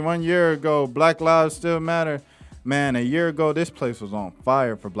anniversary 1 year ago, Black Lives still matter." Man, a year ago, this place was on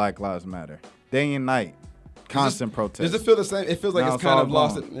fire for Black Lives Matter, day and night, constant protest. Does it feel the same? It feels like it's kind of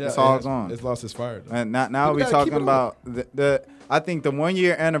lost. It's all gone. It's lost its fire. And now we're talking about the. I think the 1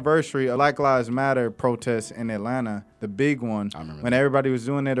 year anniversary of Black Lives Matter protests in Atlanta, the big one, when everybody was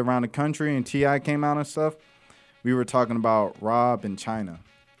doing it around the country and T.I. came out and stuff, we were talking about Rob in China.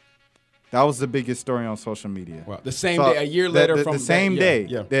 That was the biggest story on social media. Wow. The same day, a year later from the same day,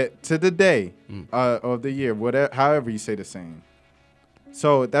 to the day of the year, whatever, however you say the same.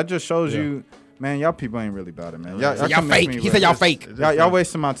 So that just shows you, man, y'all people ain't really about it, man. Y'all fake. He said y'all fake. Y'all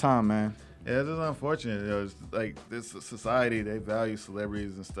wasting my time, man. Yeah, it's just unfortunate. It's like this society, they value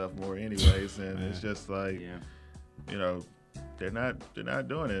celebrities and stuff more anyways, and it's just like, you know, they're not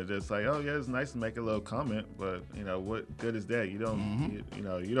doing it. It's like, oh yeah, it's nice to make a little comment, but you know, what good is that? You don't,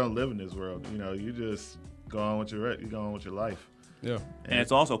 you don't live in this world. You know, you just go on with your life. Yeah, and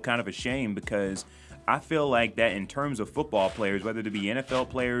it's also kind of a shame because I feel like that in terms of football players, whether it be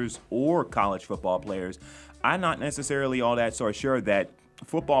NFL players or college football players, I'm not necessarily all that so sure that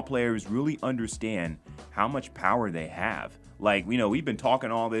football players really understand how much power they have. Like, you know, we've been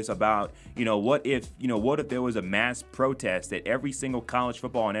talking all this about, what if there was a mass protest at every single college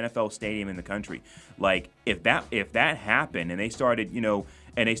football and NFL stadium in the country? Like, if that happened and they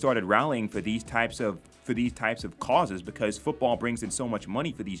started rallying for these types of causes, because football brings in so much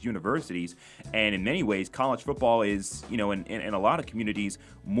money for these universities, and in many ways college football is, in a lot of communities,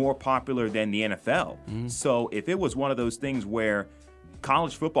 more popular than the NFL. So if it was one of those things where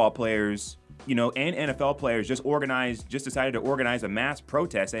college football players, and NFL players just decided to organize a mass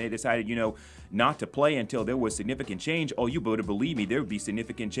protest, and they decided, not to play until there was significant change. Oh, you better believe me, there would be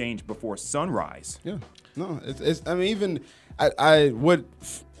significant change before sunrise. Yeah, no, it's. I mean, even what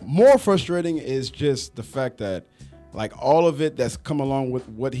more frustrating is just the fact that, like, all of it that's come along with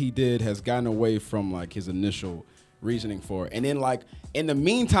what he did has gotten away from like his initial reasoning for it. And then, like, in the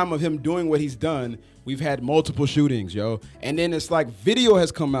meantime of him doing what he's done, we've had multiple shootings, yo. And then it's like video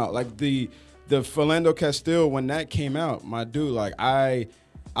has come out, like the Philando Castile, when that came out, my dude, like I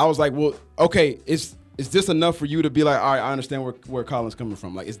was like, well, okay, is this enough for you to be like, all right, I understand where Colin's coming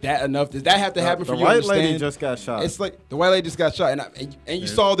from? Like, is that enough? Does that have to happen for you to understand? The white lady just got shot. It's like the white lady just got shot, and you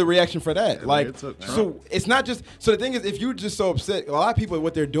saw the reaction for that. Like, so it's not just. So the thing is, if you're just so upset, a lot of people,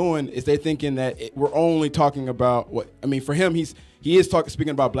 what they're doing is they're thinking that we're only talking about what. I mean, for him, he is speaking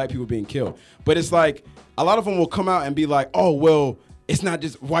about black people being killed, but it's like a lot of them will come out and be like, oh well, it's not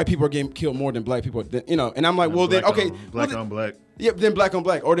just white people are getting killed more than black people, and I'm like, well then, okay, black on black. Yeah, then black on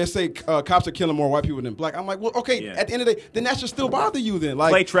black. Or they say cops are killing more white people than black. I'm like, well, okay, at the end of the day, then that should still bother you then. Like,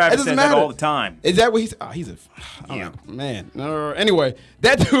 Clay Travis says that all the time. Is that what he's? Oh, he's man. Anyway,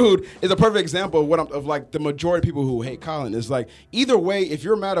 that dude is a perfect example of like the majority of people who hate Colin. It's like, either way, if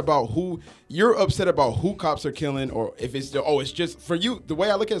you're mad about you're upset about who cops are killing, or if it's it's just for you. The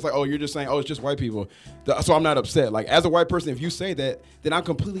way I look at it is like, you're just saying, it's just white people, so I'm not upset. Like, as a white person, if you say that, then I'm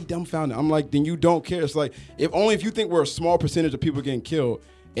completely dumbfounded. I'm like, then you don't care. It's like, if you think we're a small percentage of people getting killed,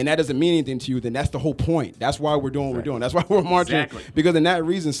 and that doesn't mean anything to you, then that's the whole point. That's why we're doing what we're doing. That's why we're marching, because of that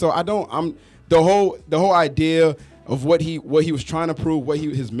reason. So the whole idea of what he was trying to prove, what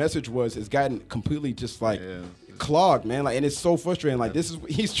his message was, has gotten completely just like clogged, man. Like, and it's so frustrating. Like,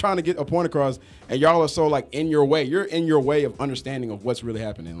 he's trying to get a point across, and y'all are so like in your way. You're in your way of understanding of what's really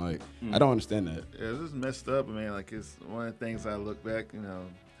happening. Like, I don't understand that. Yeah, this is messed up, man. Like, it's one of the things I look back,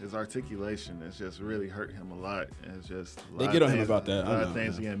 his articulation has just really hurt him a lot. And it's just they get on him about that. A lot of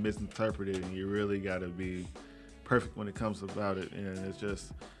things getting misinterpreted, and you really got to be perfect when it comes about it. And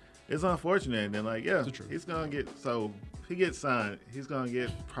it's unfortunate. And then, like, he's gonna get. So if he gets signed, he's gonna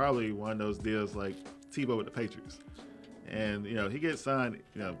get probably one of those deals like Tebow with the Patriots. And he gets signed.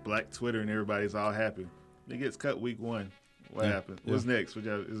 Black Twitter and everybody's all happy. He gets cut week 1. What happens? What's next?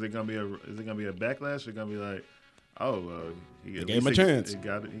 Is it gonna be a backlash? Or gonna be like, he gave him a chance. He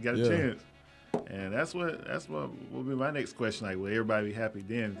got a chance. And that's what will be my next question. Like, will everybody be happy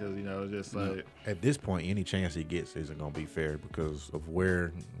then? Because just like at this point, any chance he gets isn't going to be fair because of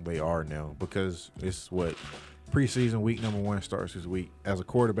where they are now. Because it's preseason week number 1 starts this week. As a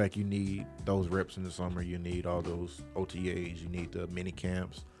quarterback, you need those reps in the summer. You need all those OTAs. You need the mini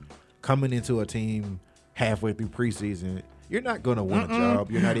camps. Coming into a team halfway through preseason, you're not going to win a job.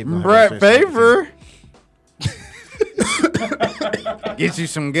 You're not even Brett Favor. Get you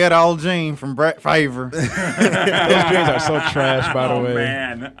some good old Gene from Brett Favor. Those jeans are so trash, by the way.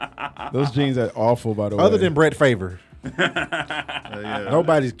 Man. Those jeans are awful, by the way. Other than Brett Favor. yeah.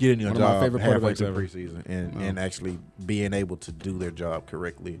 Nobody's getting a One of my job favorite halfway quarterbacks through ever. preseason and actually being able to do their job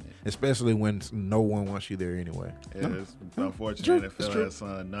correctly, especially when no one wants you there anyway. Yeah, it's unfortunate True. NFL It's true. has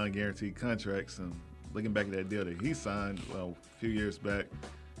signed non-guaranteed contracts, and looking back at that deal that he signed a few years back,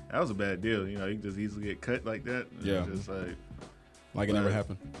 that was a bad deal. You can just easily get cut like that. Yeah. It's just Like it never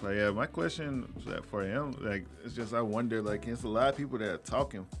happened. But yeah, my question for him, it's just I wonder, it's a lot of people that are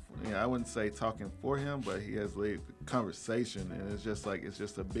talking. I wouldn't say talking for him, but he has laid the conversation, and it's just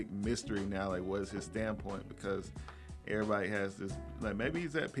a big mystery now. What is his standpoint? Because everybody has this. Maybe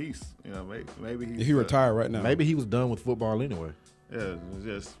he's at peace. Maybe he's, If he retired right now, Maybe he was done with football anyway. Yeah, it's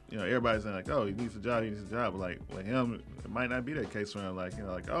just everybody's saying oh, he needs a job, But with him, it might not be that case for him.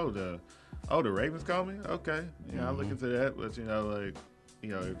 The Ravens call me. Okay, I'll look into that. But it's gonna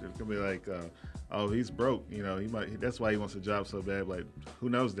be oh, he's broke. He might. That's why he wants a job so bad. Who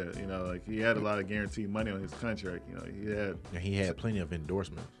knows that? He had a lot of guaranteed money on his contract. He had plenty of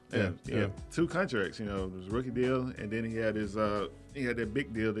endorsements. He had 2 contracts. His rookie deal, and then he had that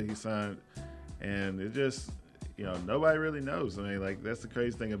big deal that he signed, and it just. Nobody really knows. That's the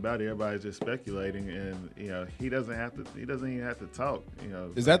crazy thing about it. Everybody's just speculating, and he doesn't have to. He doesn't even have to talk.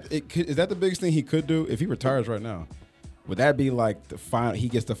 Is that the biggest thing he could do if he retires right now? Would that be the final? He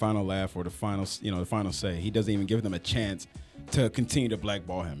gets the final laugh or the final, the final say. He doesn't even give them a chance to continue to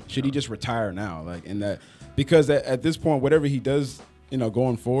blackball him. Should he just retire now? Because at this point, whatever he does,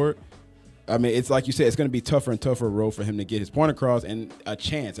 going forward. I mean, it's like you said, it's going to be tougher and tougher road for him to get his point across and a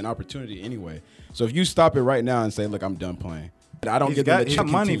chance, an opportunity anyway. So if you stop it right now and say, "Look, I'm done playing," I don't get the he's got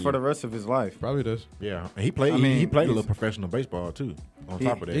money for the rest of his life. Probably does. Yeah, he played. He played a little professional baseball too. On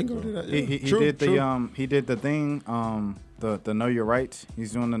top of that, He can go do that. Yeah. He True, did true. he did the thing, the Know Your Rights.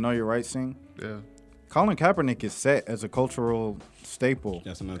 He's doing the Know Your Rights thing. Yeah. Colin Kaepernick is set as a cultural staple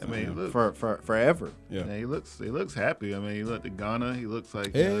That's another thing. I mean, yeah. look, for forever. Yeah. he looks happy. I mean, he looked at Ghana. He looks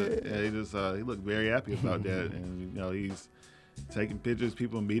like Yeah. he looked very happy about that, and he's taking pictures,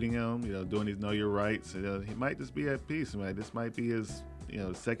 people meeting him, doing these Know Your Rights. He might just be at peace. This might be his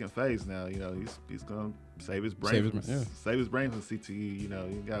second phase now. He's gonna save his brain. Save his brain from CTE.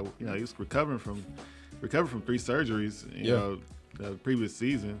 He was recovering from 3 surgeries. The previous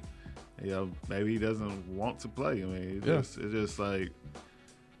season. Maybe he doesn't want to play. I mean, it's just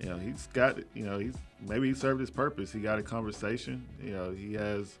he's got, maybe he served his purpose. He got a conversation. He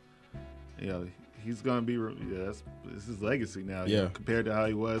has, he's going to be, this is his legacy now. Yeah. Compared to how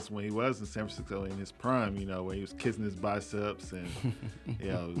he was when he was in San Francisco in his prime, when he was kissing his biceps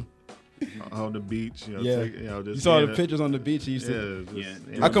and, on the beach, just you saw the pictures on the beach. He used to,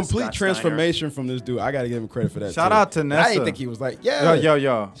 a complete Scott transformation from this dude. I got to give him credit for that. Shout too. out to I Nessa. didn't think he was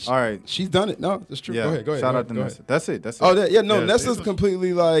yo. All right. She's done it. No, that's true. Yeah. Go ahead. Shout out to Go Nessa. ahead. That's it. Oh, Yeah, Nessa's it's-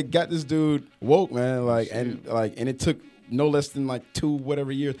 completely got this dude woke, man. And it took no less than 2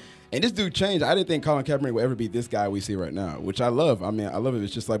 whatever years. And this dude changed. I didn't think Colin Kaepernick would ever be this guy we see right now, which I love. I mean, I love it.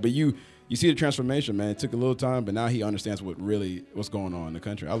 It's just but you see the transformation, man. It took a little time, but now he understands what's going on in the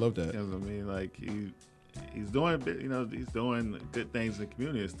country. I love that. I mean, he's doing he's doing good things in the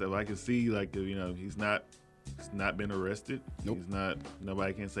community and stuff. I can see he's not been arrested. Nope.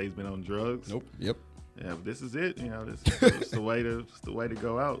 Nobody can say he's been on drugs. Nope. Yep. Yeah, but this is it. This is the way to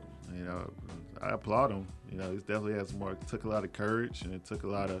go out. I applaud him. He definitely took a lot of courage, and it took a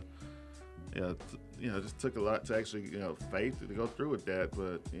lot of just took a lot to actually faith to go through with that.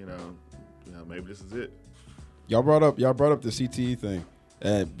 But maybe this is it. Y'all brought up the CTE thing,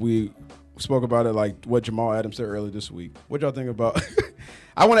 and we spoke about it like what Jamal Adams said earlier this week. What y'all think about?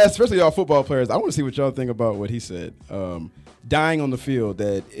 I want to ask, especially y'all football players. I want to see what y'all think about what he said. Dying on the field.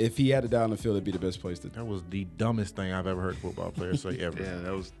 That if he had to die on the field, it'd be the best place to. That was the dumbest thing I've ever heard football players say ever. Yeah,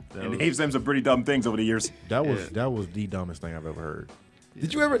 that was. And Dave said some pretty dumb things over the years. That was the dumbest thing I've ever heard.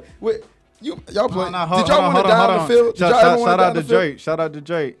 Did you ever? Y'all play? No, Did y'all want to die on the field? Did y'all ever want Shout to die out on the to field? Drake. Shout out to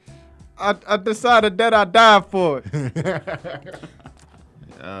Drake. I decided that I died for it.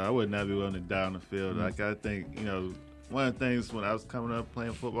 I would not be willing to die on the field. I think, one of the things when I was coming up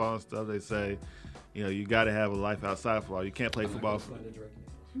playing football and stuff, they say, you got to have a life outside of football. You can't play football.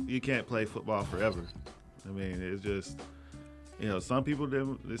 you can't play football forever. I mean, it's just, some people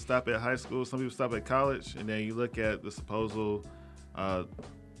they stop at high school, some people stop at college, and then you look at the supposal,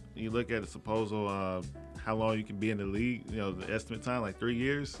 how long you can be in the league. The estimate time, like 3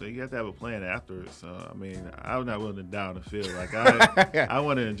 years. So you have to have a plan afterwards. So I mean, I'm not willing to die on the field. Like I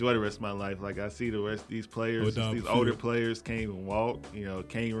want to enjoy the rest of my life. Like I see the rest of these players, these older players can't even walk.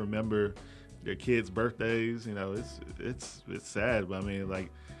 Can't even remember their kids' birthdays. It's sad. But I mean, like.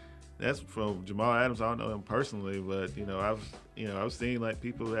 That's from Jamal Adams. I don't know him personally, but I've seen like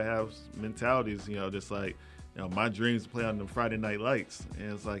people that have mentalities. Just like my dreams to play on the Friday Night Lights,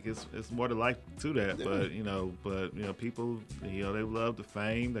 and it's like it's more to life to that. But people they love the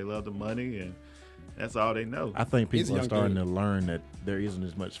fame, they love the money, and that's all they know. I think people are starting to learn that there isn't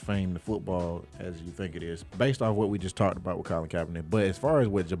as much fame to football as you think it is, based off what we just talked about with Colin Kaepernick. But as far as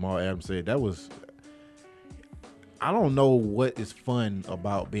what Jamal Adams said, that was. I don't know what is fun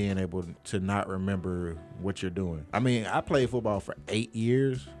about being able to not remember what you're doing. I mean, I played football for 8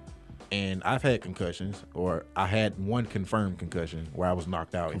 years, and I've had concussions, or I had one confirmed concussion where I was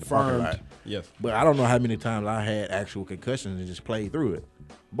knocked out in the parking lot. Yes. But I don't know how many times I had actual concussions and just played through it.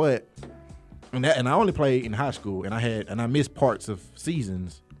 But and I only played in high school, and I missed parts of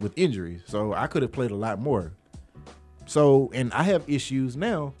seasons with injuries, so I could have played a lot more. So, and I have issues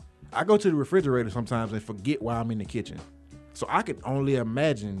now. I go to the refrigerator sometimes and forget why I'm in the kitchen. So I could only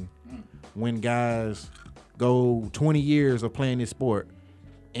imagine when guys go 20 years of playing this sport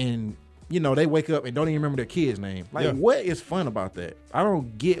and, they wake up and don't even remember their kid's name. Like, What is fun about that? I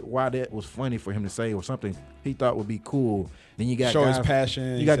don't get why that was funny for him to say or something he thought would be cool. Then you got his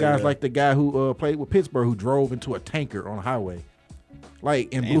passion. You got guys like the guy who played with Pittsburgh who drove into a tanker on a highway,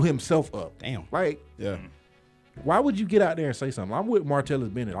 and blew himself up. Damn. Yeah. Why would you get out there and say something? I'm with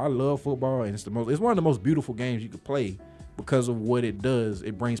Martellus Bennett. I love football, and it's one of the most beautiful games you could play because of what it does.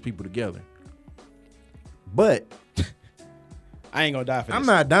 It brings people together. But I ain't gonna die for this. I'm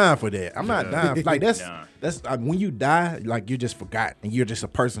not dying for that. I'm not dying. Like that's when you die, like you just forgot, and you're just a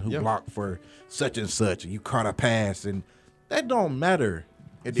person who blocked for such and such, and you caught a pass, and that don't matter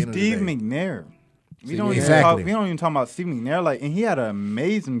at the end of the day. Steve McNair. We don't even talk about Steve McNair. And he had an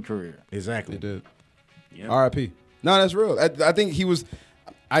amazing career. Exactly. He did. Yep. R.I.P. No, that's real. I think he was.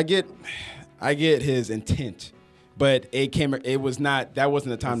 I get his intent, but it was not. That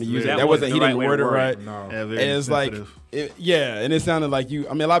wasn't the time to use it. That wasn't. He didn't word it right. No. And it's like, and it sounded like you.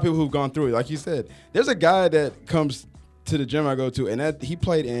 I mean, a lot of people who've gone through it, like you said, there's a guy that comes to the gym I go to, and he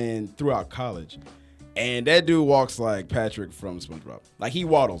played throughout college. And that dude walks like Patrick from SpongeBob. Like, he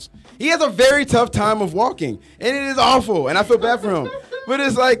waddles. He has a very tough time of walking, and it is awful, and I feel bad for him. But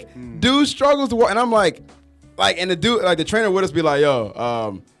it's like, dude struggles to walk, and I'm like, and the dude, like, the trainer would us be like,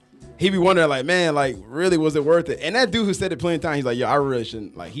 he be wondering, like, man, like, really, was it worth it? And that dude who said it plenty of times, he's like, I really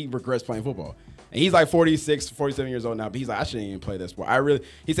shouldn't, like, he regrets playing football. And he's like 46, 47 years old now, but he's like, I shouldn't even play that sport.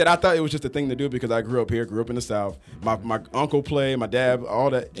 He said, I thought it was just a thing to do because I grew up here, grew up in the South. My uncle played, my dad, all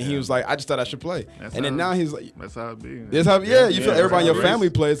that. And he was like, I just thought I should play. Then now he's like, that's how it be. You feel everybody in your family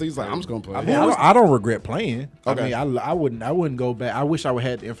plays, so he's like, I'm just going to play. I mean, I don't regret playing. Okay. I mean, I wouldn't go back. I wish I would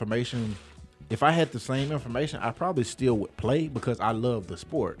have had the information. If I had the same information, I probably still would play because I love the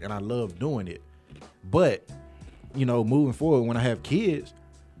sport and I love doing it. But, moving forward, when I have kids,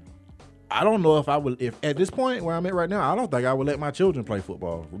 I don't know if I would. If at this point where I'm at right now, I don't think I would let my children play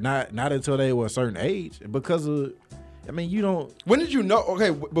football. Not until they were a certain age, because of. I mean, you don't. When did you know?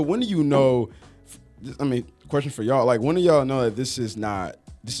 Okay, but when do you know? I mean, question for y'all. Like, when do y'all know that this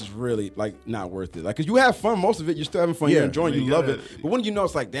is really like not worth it? Like, cause you have fun most of it. You're still having fun. You're enjoying. You love it. But when do you know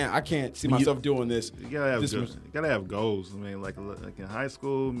it's like, damn, I can't see myself doing this? You gotta have goals. I mean, like in high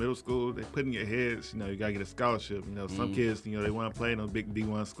school, middle school, they put in your heads. You gotta get a scholarship. Some kids, they want to play in those big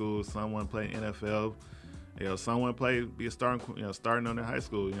D1 schools. Some want to play in NFL. Some want to be a starting on their high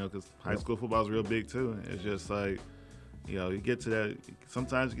school. Because high school football is real big too. It's just like, you get to that.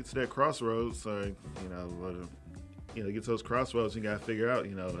 Sometimes you get to that crossroads. Or you get to those crossroads, you got to figure out,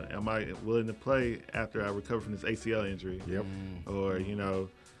 am I willing to play after I recover from this ACL injury? Yep. Or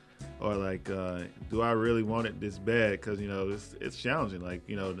like, do I really want it this bad? Because, it's challenging. Like,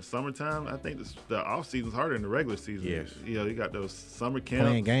 in the summertime, I think the off season's harder than the regular season. Yes. You got those summer camps.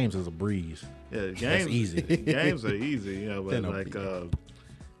 Playing games is a breeze. Yeah, games. That's easy. Games are easy, but like,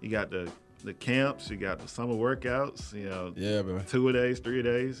 you got the camps, you got the summer workouts, 2-a-days,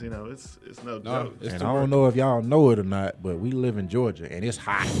 3-a-days, it's no joke. And I don't know if y'all know it or not, but we live in Georgia and it's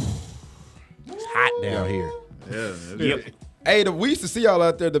hot. It's hot down here. Yeah. Hey, we used to see y'all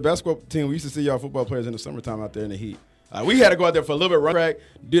out there, the basketball team, we used to see y'all football players in the summertime out there in the heat. We had to go out there for a little bit, run track,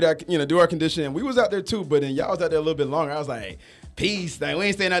 do that, do our conditioning. We was out there too, but then y'all was out there a little bit longer. I was like, peace. Like, we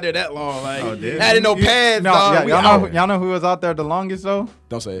ain't staying out there that long. Like, Oh, damn. had no pads, dog. Y'all know who was out there the longest though?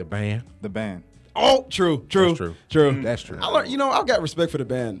 Don't say it. Band. The band. Oh, true. That's true. That's true. I learned, I've got respect for the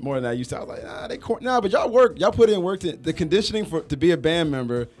band more than I used to. I was like, but y'all put in work the conditioning to be a band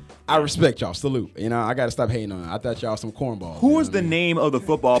member. I respect y'all. Salute. I got to stop hating on it. I thought y'all some cornballs. Who was the name of the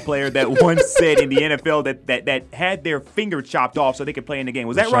football player that once said in the NFL that had their finger chopped off so they could play in the game?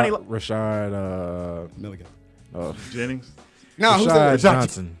 Was that Ronnie? Rashad Milligan? Jennings. No, who's that? Rashad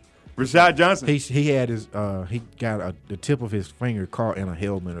Johnson. Rashad Johnson. He had his he got the tip of his finger caught in a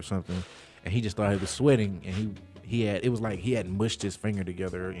helmet or something, and he just thought he was sweating, and it was like he had mushed his finger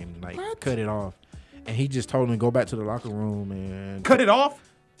together and cut it off, and he just told him to go back to the locker room and Cut it off?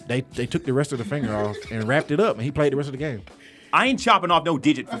 They took the rest of the finger off and wrapped it up, and he played the rest of the game. I ain't chopping off no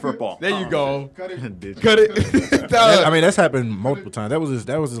digit for football. There you go. Cut it. That's happened multiple times. That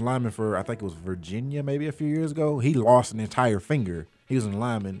was his lineman for, I think it was Virginia maybe a few years ago. He lost an entire finger. He was a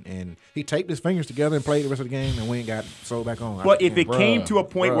lineman, and he taped his fingers together and played the rest of the game, and went and got sewed back on. But if it came to a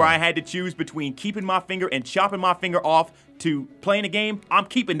point where I had to choose between keeping my finger and chopping my finger off to playing a game, I'm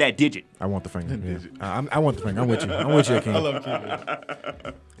keeping that digit. I want the finger. Yeah. I want the finger. I'm with you. I'm with you, King. I love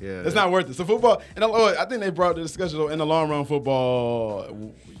keeping. Yeah. It's not worth it. So football, and I think they brought the discussion in the long run.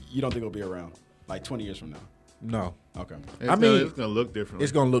 Football, you don't think it'll be around like 20 years from now? No. Okay. It's gonna look different.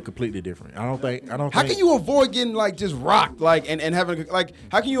 It's gonna look completely different. I don't think. How can you avoid getting just rocked and having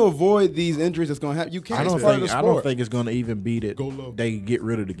how can you avoid these injuries that's gonna happen? You can't. I don't think it's gonna even be that they get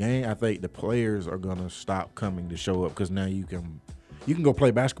rid of the game. I think the players are gonna stop coming to show up because now you can go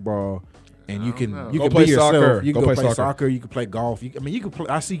play basketball. And you can play be yourself. soccer. You can go play soccer. You can play golf. You can play.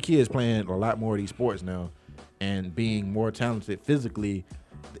 I see kids playing a lot more of these sports now, and being more talented physically.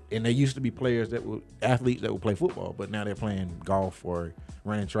 And there used to be athletes that would play football, but now they're playing golf or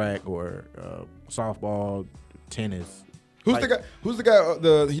running track or softball, tennis. Who's the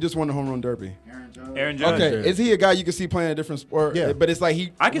guy? He just won the home run derby. Aaron Judge. Okay, is he a guy you can see playing a different sport? Yeah, but it's like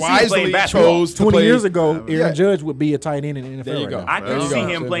he I can see him playing wisely basketball. chose to 20 play. years ago, Aaron Judge would be a tight end in the NFL. There you go. Right now. I can see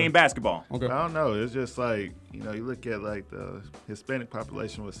him playing basketball. Okay. I don't know. It's just like you look at the Hispanic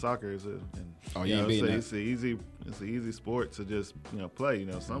population with soccer. It's an easy sport to just play.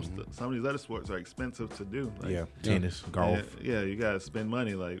 Some of these other sports are expensive to do. Tennis, golf. Yeah, you gotta spend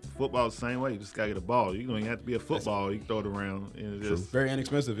money. Like football, the same way. You just gotta get a ball. You don't even have to be a football. You can throw it around, and it's just very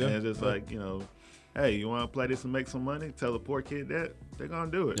inexpensive. Yeah, and it's just hey, you want to play this and make some money? Tell a poor kid that they're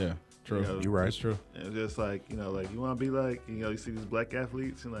gonna do it. Yeah. True. You're right. It's true. And it's just you want to be like, you see these black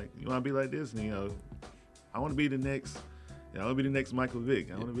athletes and you want to be like this, and I want to be the next. I want to be the next Michael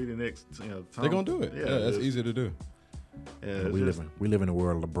Vick. I want to be the next. Tom. They're gonna do it. Yeah, that's easy to do. Yeah, we live in the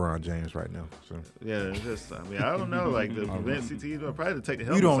world of LeBron James right now. So yeah, it's just. I don't know. Like the prevent CTE, probably to take the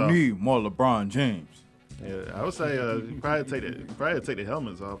helmets You don't off. need more LeBron James. Yeah, I would say probably take the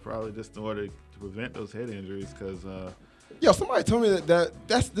helmets off, probably just in order to prevent those head injuries. Because somebody told me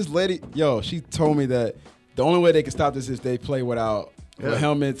that's this lady. She told me that the only way they can stop this is they play without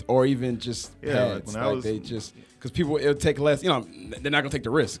helmets or even just pads. Because people, it'll take less. They're not gonna take the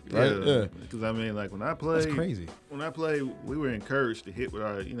risk, right? Yeah. Because when I play, that's crazy. When I play, we were encouraged to hit with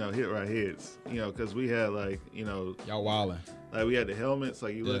our, hit with our heads, because we had y'all wilding. Like we had the helmets.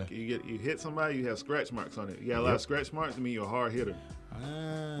 Like you hit somebody, you have scratch marks on it. You got a lot of scratch marks. I mean, you're a hard hitter.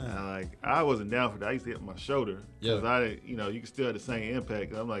 I wasn't down for that. I used to hit my shoulder because you can still have the same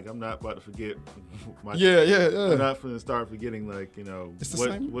impact. I'm not about to forget. I'm not going to start forgetting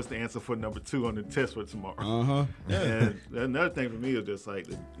what's the answer for number 2 on the test for tomorrow. And another thing for me is just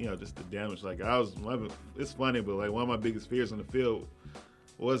just the damage. It's funny, but one of my biggest fears on the field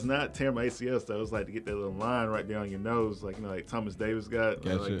was not tearing my ACL stuff. It was to get that little line right down your nose, like Thomas Davis got,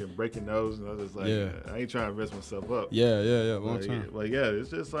 break your nose. And I was just I ain't trying to mess myself up. Long time.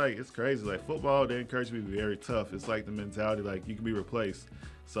 It's just it's crazy. Football, they encourage me to be very tough. It's the mentality, you can be replaced.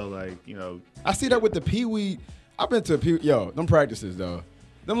 So I see that with the Pee Wee. I've been to them practices though.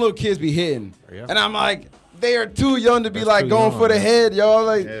 Them little kids be hitting, and I'm like, they are too young to be going for the head, y'all.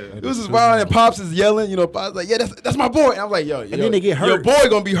 This is wild, and Pops is yelling. Pops like, that's my boy. And I'm like, and then they get hurt. Your boy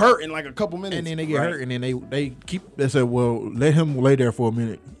gonna be hurt in a couple minutes. And then they get hurt, and then they say, well, let him lay there for a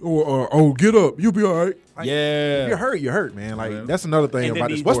minute, or get up, you'll be all right. If you're hurt, you're hurt, man. That's another thing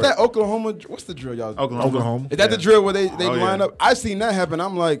about this sport. What's that Oklahoma? What's the drill, y'all? Oklahoma. Is that the drill where they line up? I've seen that happen.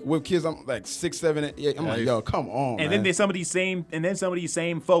 I'm with kids. I'm 6, 7, 8. I'm come on. And then there's some of these same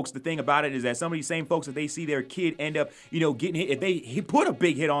folks. The thing about it is that some of these same folks that they see see their kid end up, getting hit. If he put a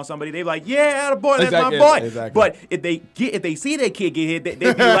big hit on somebody, they're like, yeah, boy, that's my boy. Exactly. But if they see their kid get hit,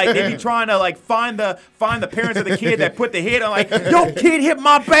 they'd be trying to like find the parents of the kid that put the hit on, like, yo, kid hit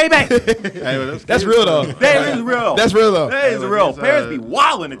my baby. Hey, that's real though. That is real. That's real though. That is real. Parents be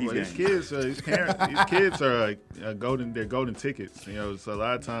wilding at these games. These kids are like they're golden tickets. So a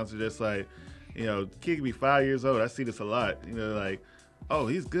lot of times they're just like, kid can be 5 years old. I see this a lot. Like, oh,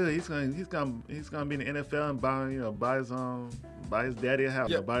 he's good. He's gonna be in the NFL and buy his daddy a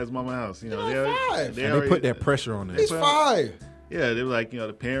house, or buy his mama a house. They put that pressure on them. He's 5. Yeah, they're like,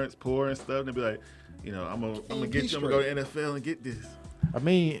 the parents poor and stuff. And they be like, I'm gonna get you. I'm gonna go to the NFL and get this. I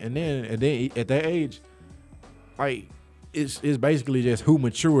mean, and then at that age, like it's basically just who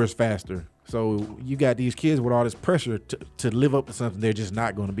matures faster. So you got these kids with all this pressure to live up to something they're just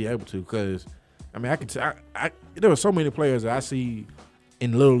not going to be able to. Because I mean, there are so many players that I see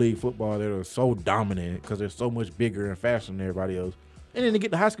in Little League football that are so dominant because they're so much bigger and faster than everybody else. And then they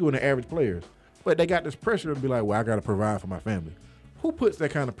get to high school and they're average players, but they got this pressure to be like, well, I got to provide for my family. Who puts that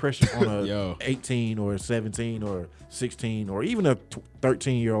kind of pressure on a 18 or 17 or 16 or even a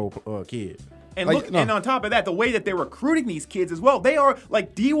 13-year-old kid? And and on top of that, the way that they're recruiting these kids as well, they are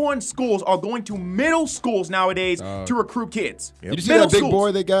like D1 schools are going to middle schools nowadays to recruit kids. Did you see that big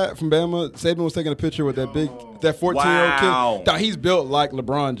boy they got from Bama? Saban was taking a picture with that 14-year-old kid. He's built like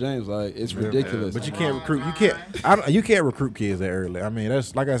LeBron James. Like, it's ridiculous. But you can't recruit. You can't recruit kids that early. I mean,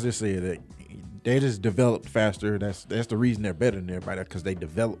 that's like I just said. That they just developed faster. That's the reason they're better than everybody, because they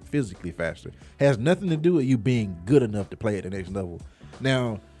develop physically faster. Has nothing to do with you being good enough to play at the next level.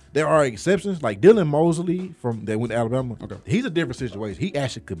 Now, there are exceptions, like Dylan Mosley that went to Alabama. Okay. He's a different situation. He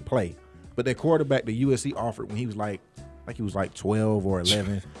actually could play. But that quarterback that USC offered when he was like 12 or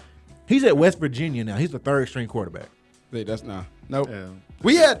 11. He's at West Virginia now. He's the third string quarterback. Wait, that's not. Nope.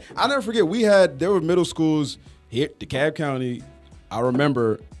 Yeah. I'll never forget, there were middle schools here, DeKalb County. I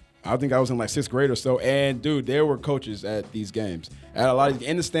remember, I think I was in like 6th grade or so, and dude, there were coaches at these games, at a lot of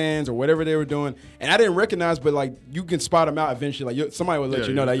in the stands or whatever they were doing, and I didn't recognize, but like you can spot them out eventually. Like somebody would let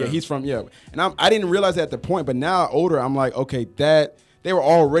you know that he's from and I didn't realize that at the point, but now older, I'm like, okay, that they were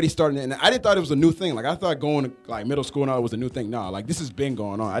already starting it, and I didn't thought it was a new thing. Like I thought going to like middle school and all was a new thing. No, like this has been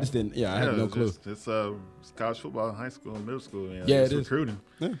going on. I just didn't. I had no clue. It's college football in high school and middle school. It's recruiting.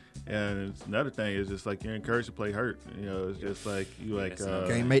 Yeah. And it's another thing is just like you're encouraged to play hurt. It's just like you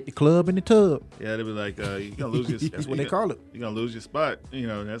can't make the club in the tub. Yeah, they be like you're gonna lose your. That's what they call it. You're gonna lose your spot.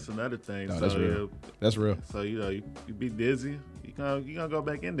 That's another thing. No, that's real. That's real. So you be dizzy. You gonna go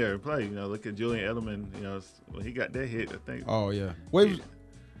back in there and play. Look at Julian Edelman. When he got that hit, I think. Oh yeah. Wait.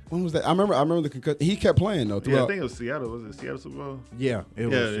 When was that? I remember the concussion. He kept playing though. Yeah, I think it was Seattle. Was it Seattle Super Bowl? Yeah, it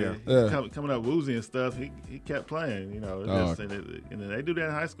was. Yeah. Coming up woozy and stuff. He kept playing. And then they do that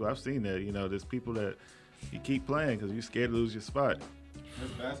in high school. I've seen that. There's people that you keep playing because you're scared to lose your spot.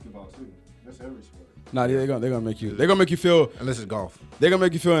 That's basketball too. That's every sport. Nah, they're gonna make you. They're gonna make you feel. Unless it's golf. They're gonna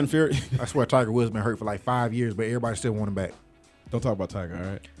make you feel inferior. I swear, Tiger Woods been hurt for like 5 years, but everybody still want him back. Don't talk about Tiger,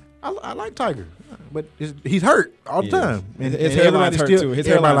 all right? I like Tiger, but he's hurt all the time. And his hairline's hurt too. His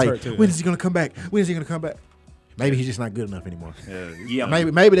hairline's hurt too. When is he gonna come back? When is he gonna come back? Maybe he's just not good enough anymore. Yeah.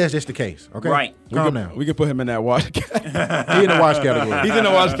 Maybe that's just the case. Okay. Right. Calm down. We can put him in that watch category. He's in the watch category. He's in the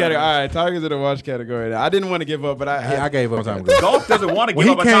watch category. All right, Tiger's in the watch category. I didn't want to give up, but I gave up time ago. Golf doesn't want to give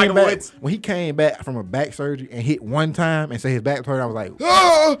up on Tiger Woods. When he came back from a back surgery and hit one time and say his back hurt, I was like,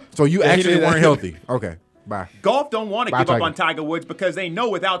 so you actually weren't healthy. Okay. Bye. Golf don't want to give up on Tiger Woods because they know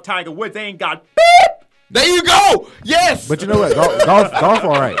without Tiger Woods they ain't got beep. There you go. Yes. But you know what? Golf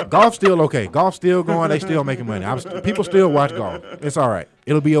all right. Golf still okay. Golf still going. They still making money. People still watch golf. It's all right.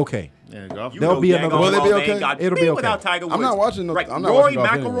 It'll be okay. Yeah, golf. There'll be another. Will it be okay? It'll be okay. Without Tiger Woods. I'm not watching. Right. I'm not Rory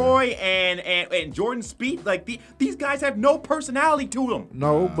watching golf McIlroy and Jordan Spieth, like these guys have no personality to them.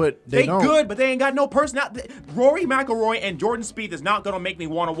 No, but they don't. Good, but they ain't got no personality. Rory McIlroy and Jordan Spieth is not gonna make me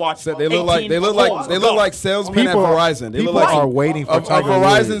want to watch. They look like salesmen at Verizon. People are waiting for Tiger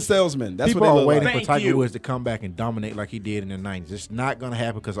Woods. Verizon salesmen. That's people what they are look waiting like. for Tiger Woods to come back and dominate like he did in the 90s. It's not gonna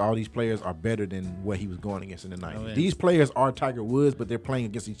happen because all these players are better than what he was going against in the 90s. These players are Tiger Woods, but they're playing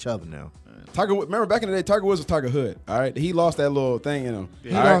against each other now. Remember back in the day, Tiger Woods was Tiger Hood. All right, he lost that little thing in him.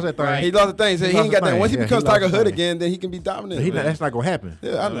 He lost that thing. Right. He lost the thing. So he ain't got that. Once he becomes Tiger Hood again, then he can be dominant. That's not gonna happen.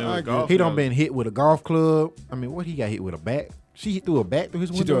 Yeah, I agree. He done been hit with a golf club. I mean, what he got hit with a bat? She threw a bat through his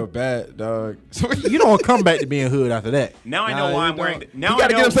window. She threw a bat, dog. You don't come back to being hood after that. Now I know why I'm wearing. Now he got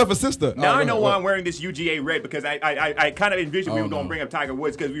to get himself a sister. Now I know why I'm wearing this UGA red because I kind of envisioned we were going to bring up Tiger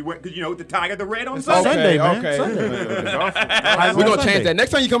Woods because the Tiger the red on Sunday, man. Okay. Sunday. We're gonna change that.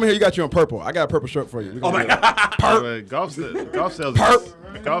 Next time you come in here, you got you in purple. I got a purple shirt for you. Oh my God. Golf sells.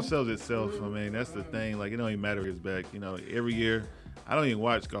 golf sells itself. I mean, that's the thing. Like, it don't even matter if it's back. You know, every year, I don't even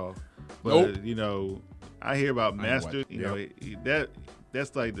watch golf. But, you know, I hear about Masters. You know,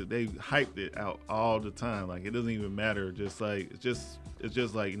 that's like they hyped it out all the time. Like, it doesn't even matter. Just like it's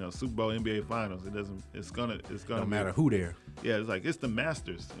just like, you know, Super Bowl, NBA Finals. It's gonna no matter who there. Yeah, it's like it's the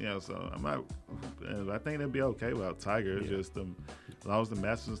Masters. You know, so I think they'd be okay without Tiger. It's just as long as the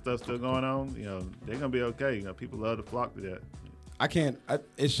Masters and stuff still going on, you know, they're gonna be okay. You know, people love to flock to that.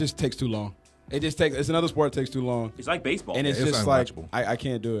 It just takes too long. It's another sport that takes too long. It's like baseball. And it's just like, I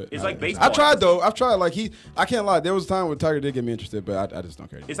can't do it. It's like baseball. I tried, though. I've tried. Like, I can't lie. There was a time when Tiger did get me interested, but I just don't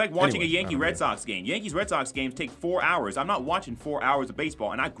care anymore. It's like watching a Yankee-Red Sox game. Yankees-Red Sox games take 4 hours. I'm not watching 4 hours of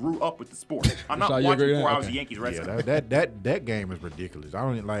baseball, and I grew up with the sport. I'm not watching 4 hours of Yankees-Red Sox. That game is ridiculous. I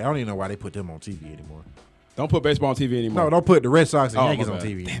don't even know why they put them on TV anymore. Don't put baseball on TV anymore. No, don't put the Red Sox and Yankees on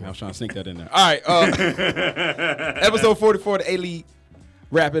TV. Damn, I was trying to sneak that in there. All right. Episode 44, the A-League.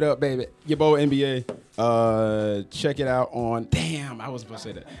 Wrap it up, baby. Your boy NBA. Check it out on. Damn, I was supposed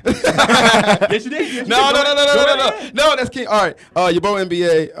to say that. Yes, you did. No, that's King. All right. Your boy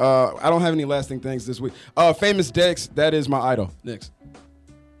NBA. I don't have any lasting things this week. Famous Dex. That is my idol. Next.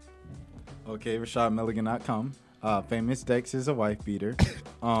 Okay, RashadMilligan.com. Famous Dex is a wife beater.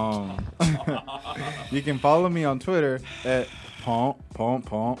 You can follow me on Twitter at pump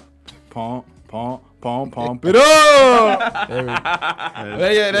it up.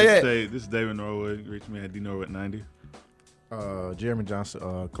 This is David Norwood. Reach me at DNorwood90. Jeremy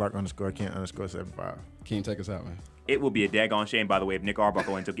Johnson, Clark _Kent _75. King, take us out, man. It will be a daggone shame, by the way, if Nick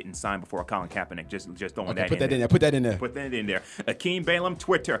Arbuckle ends up getting signed before Colin Kaepernick. Just throwing that in there. Put that in there. Put that in there. Akeem Balaam,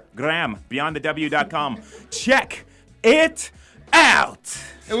 Twitter, Gram, BeyondTheW.com. Check it out.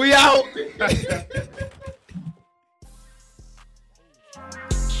 And we out.